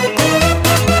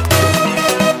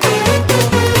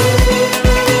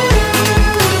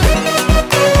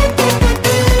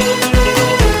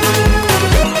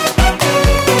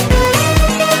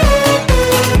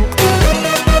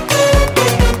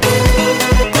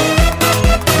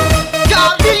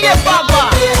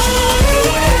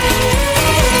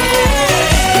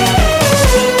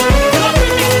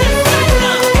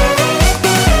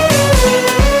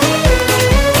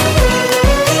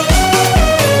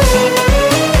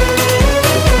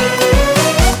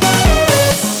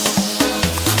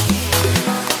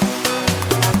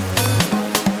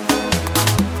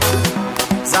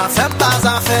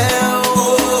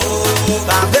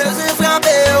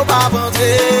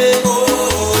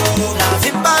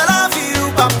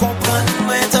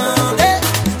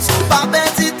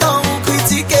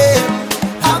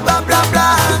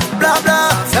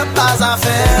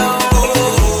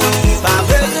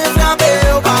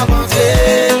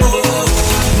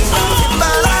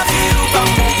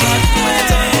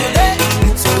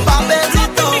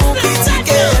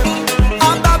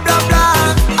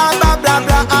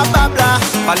 Blah blah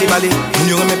blah. Parler, parler, on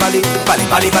y remet parler. Parler,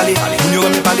 parler, parler, on y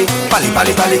remet parler. Parler,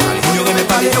 parler, parler, on y remet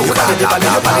parler. Yo parler, parler,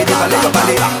 parler, parler,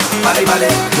 parler. Parler, parler,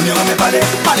 on y remet parler.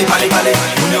 Parler, parler, parler,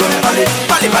 on y remet parler.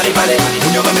 Parler, parler, parler,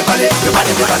 on y remet parler. Yo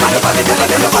parler, parler, parler,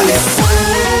 parler, parler.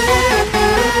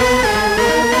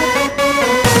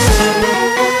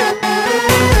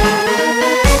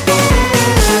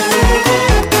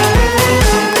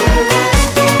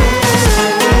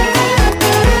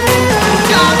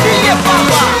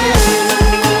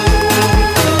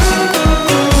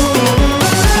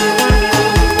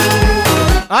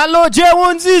 Allo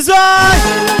J1 Design.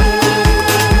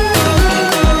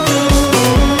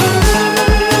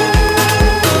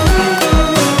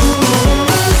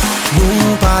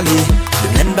 Nous parler,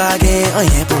 même baguette,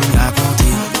 rien pour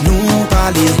raconter. Nous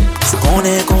parler, ce qu'on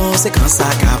est conséquence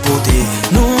à capoter.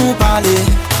 Nous parler,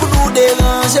 pour nous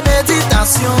déranger,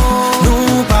 méditation.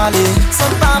 Nous parler,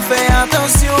 sans pas faire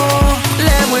attention.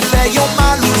 Les moins fait yon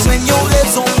mal ou joignent yon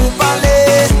raison pour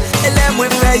parler. Et les moins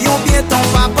fait yon bien ton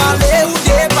pas parler ou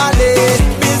déballer.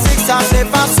 Musique ça c'est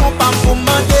façon pas pour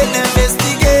demander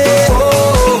d'investiguer.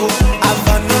 Oh,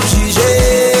 avant de nous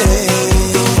juger.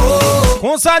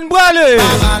 On s'en brale.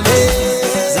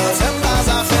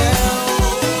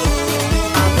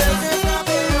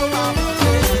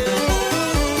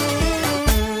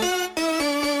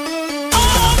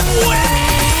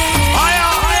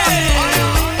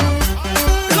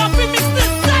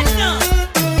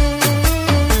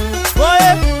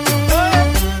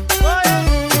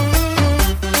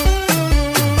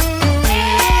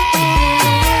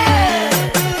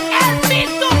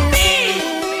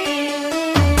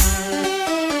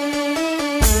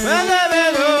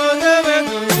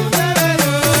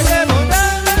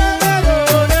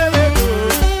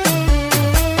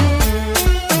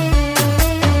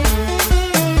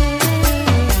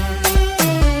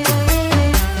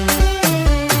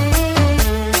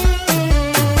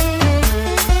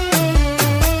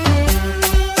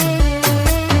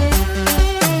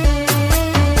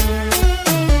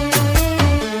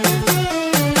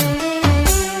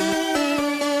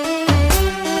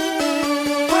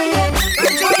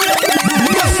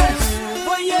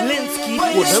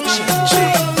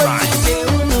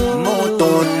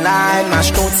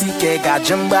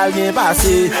 Jambal bien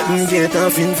passé, bien temps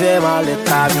fin fait mal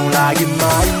l'avion la gueule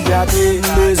m'a gâté,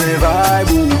 besoin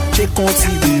vibe, j'ai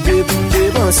conti bébé pour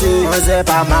dépenser, on sait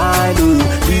pas mal,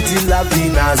 lui dit la vie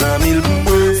n'a jamais le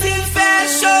bon. S'il fait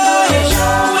chaud,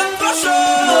 trop chaud,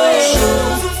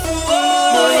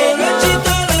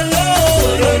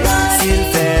 s'il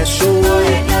fait chaud,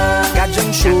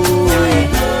 gadjem chaud,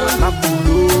 ma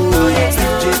boulot, si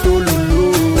j'ai tout loulou,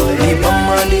 les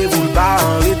mamans les roule pas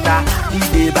en l'état.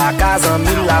 L'idée bacaz en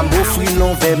mille l'amour fruit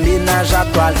l'on fait ménage à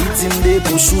toi l'itime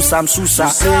pour sous ça m'sous ça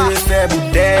c'est le fait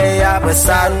bouteille après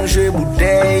ça nous jouer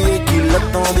bouteille et qu'il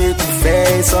l'attendait tout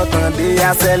fait s'attendait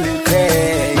à celle de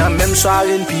crée dans même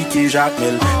soirée une piqué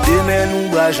Jacmel demain nous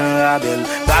bras Jean Rabel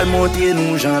pas monter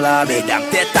nous Jean la mesdames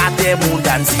tête à tête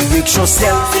montagne direction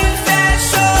ciel s'il fait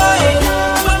chaud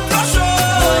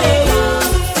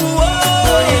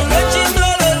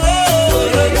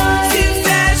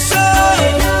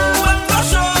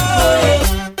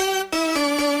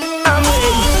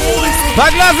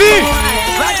Vague la vie.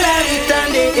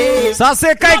 Ça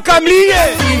c'est Kai Kamlié.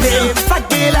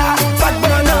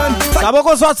 Ça va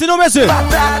qu'on soit sinon messieurs.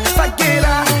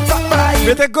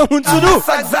 Mettez comme un sous nous.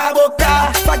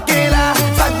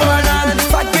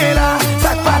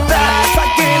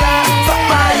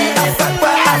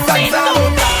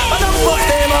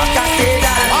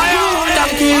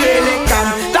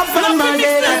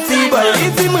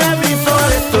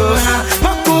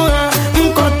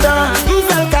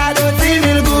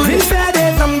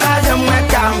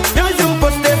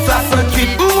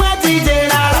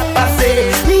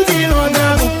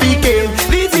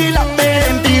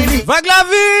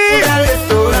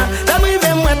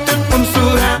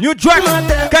 New track,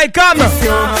 Kaikam.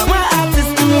 Moi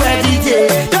artiste, moi DJ.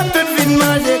 Yo tout vite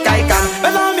manger Kaikam.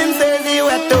 Besoin même saisi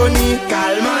ouais Tony.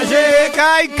 Cal manger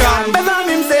Kaikam. Besoin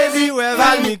même saisi ouais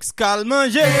Lovymix, cal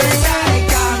manger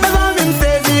Kaikam. Besoin même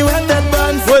saisi ouais tête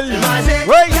bonne. Manger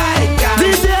Kaikam.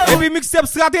 DJ. Et puis mixtape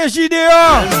stratégie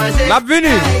dehors. La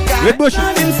venue. Le bouche.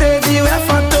 Besoin même saisi ouais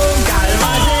fantôme. Cal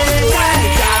manger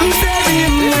Kaikam. Saisi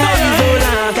ouais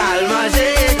volant. Cal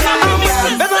manger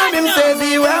Kaikam. Besoin même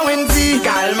saisi ouais Wendy.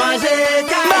 Cal manger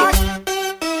Kaikam.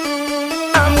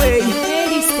 I'm way.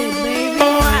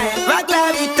 Vague la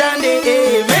vie tendée.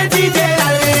 Mais DJ la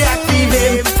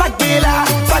réactiver. Fac là,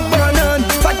 fac banane,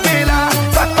 fac là,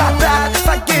 fac patate,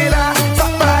 fac là,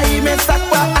 fac paille, mais sac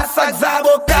quoi à sac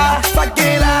zaboka. Fac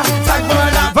là, fac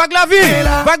banane. Vague la la vie,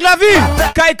 vague la vie.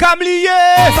 Kai kam lié.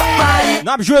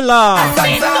 N'a joué là.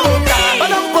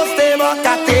 Madame posté mon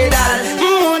cathédrale,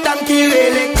 madame qui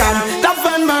les cannes, ta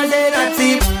fan manger la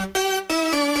type.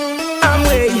 I'm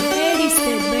way.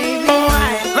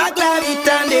 Vague la vie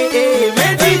tendez,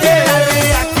 mais DJ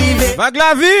réactivé. Vague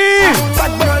la vie.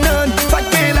 Vague banane, vague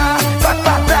kela, vague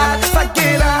patate, vague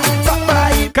kela, vague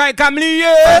paille. Kai kam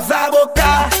lié.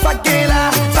 Zaboka, vague kela,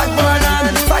 vague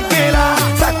banane, vague kela,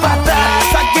 vague patate,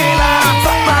 vague kela,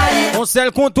 vague paille. On sait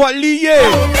le comptoir lié.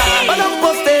 Madame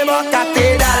posté mon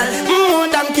cathédrale,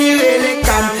 madame qui les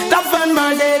cannes, ta fan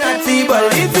manger la type.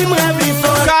 Ici m'rêve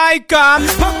son. Kai kam.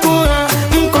 Mon courant,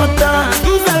 mon content,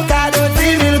 mon fait cadeau 10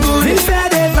 000 gouttes. Il fait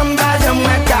des emballages,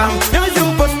 moi calme. Un jour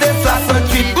posté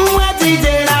 68, moi DJ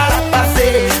là la passé.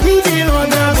 M'dit l'on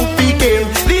dans vous piquer,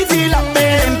 d'ici la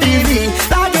PMTV.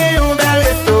 La gueule un bel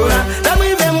restaurant, la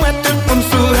m'rive moi tout pour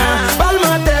m'sourant.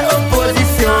 Parlementaire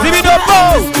opposition.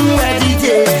 Moi DJ,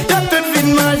 y'a tout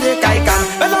vite manger caïcam.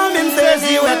 Mais non, même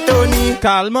saisi ouais Tony.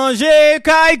 Cal manger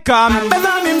kai kam. Mais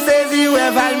non, même saisi ouais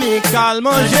Valmix. Cal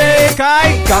manger kai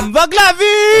kam. Vague la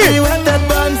vie. Si ouais tête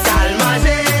bonne, cal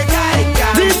manger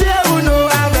caïcam. DJ Uno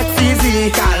avec Tizi,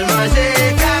 cal manger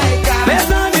caïcam. Mais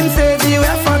non, même saisi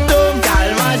ouais fantôme, cal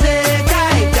manger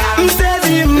caïcam.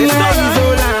 M'saisi moi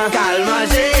isolant, cal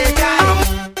manger caïcam.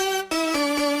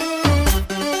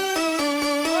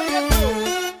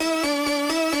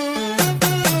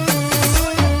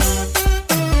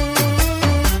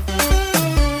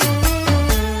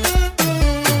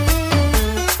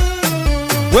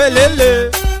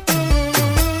 Welele.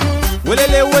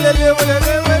 Welele, welele,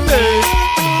 welele, welele.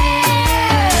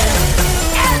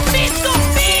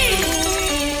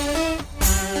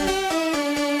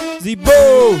 Zibo.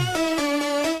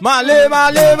 Male,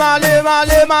 male, male,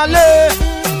 male, male.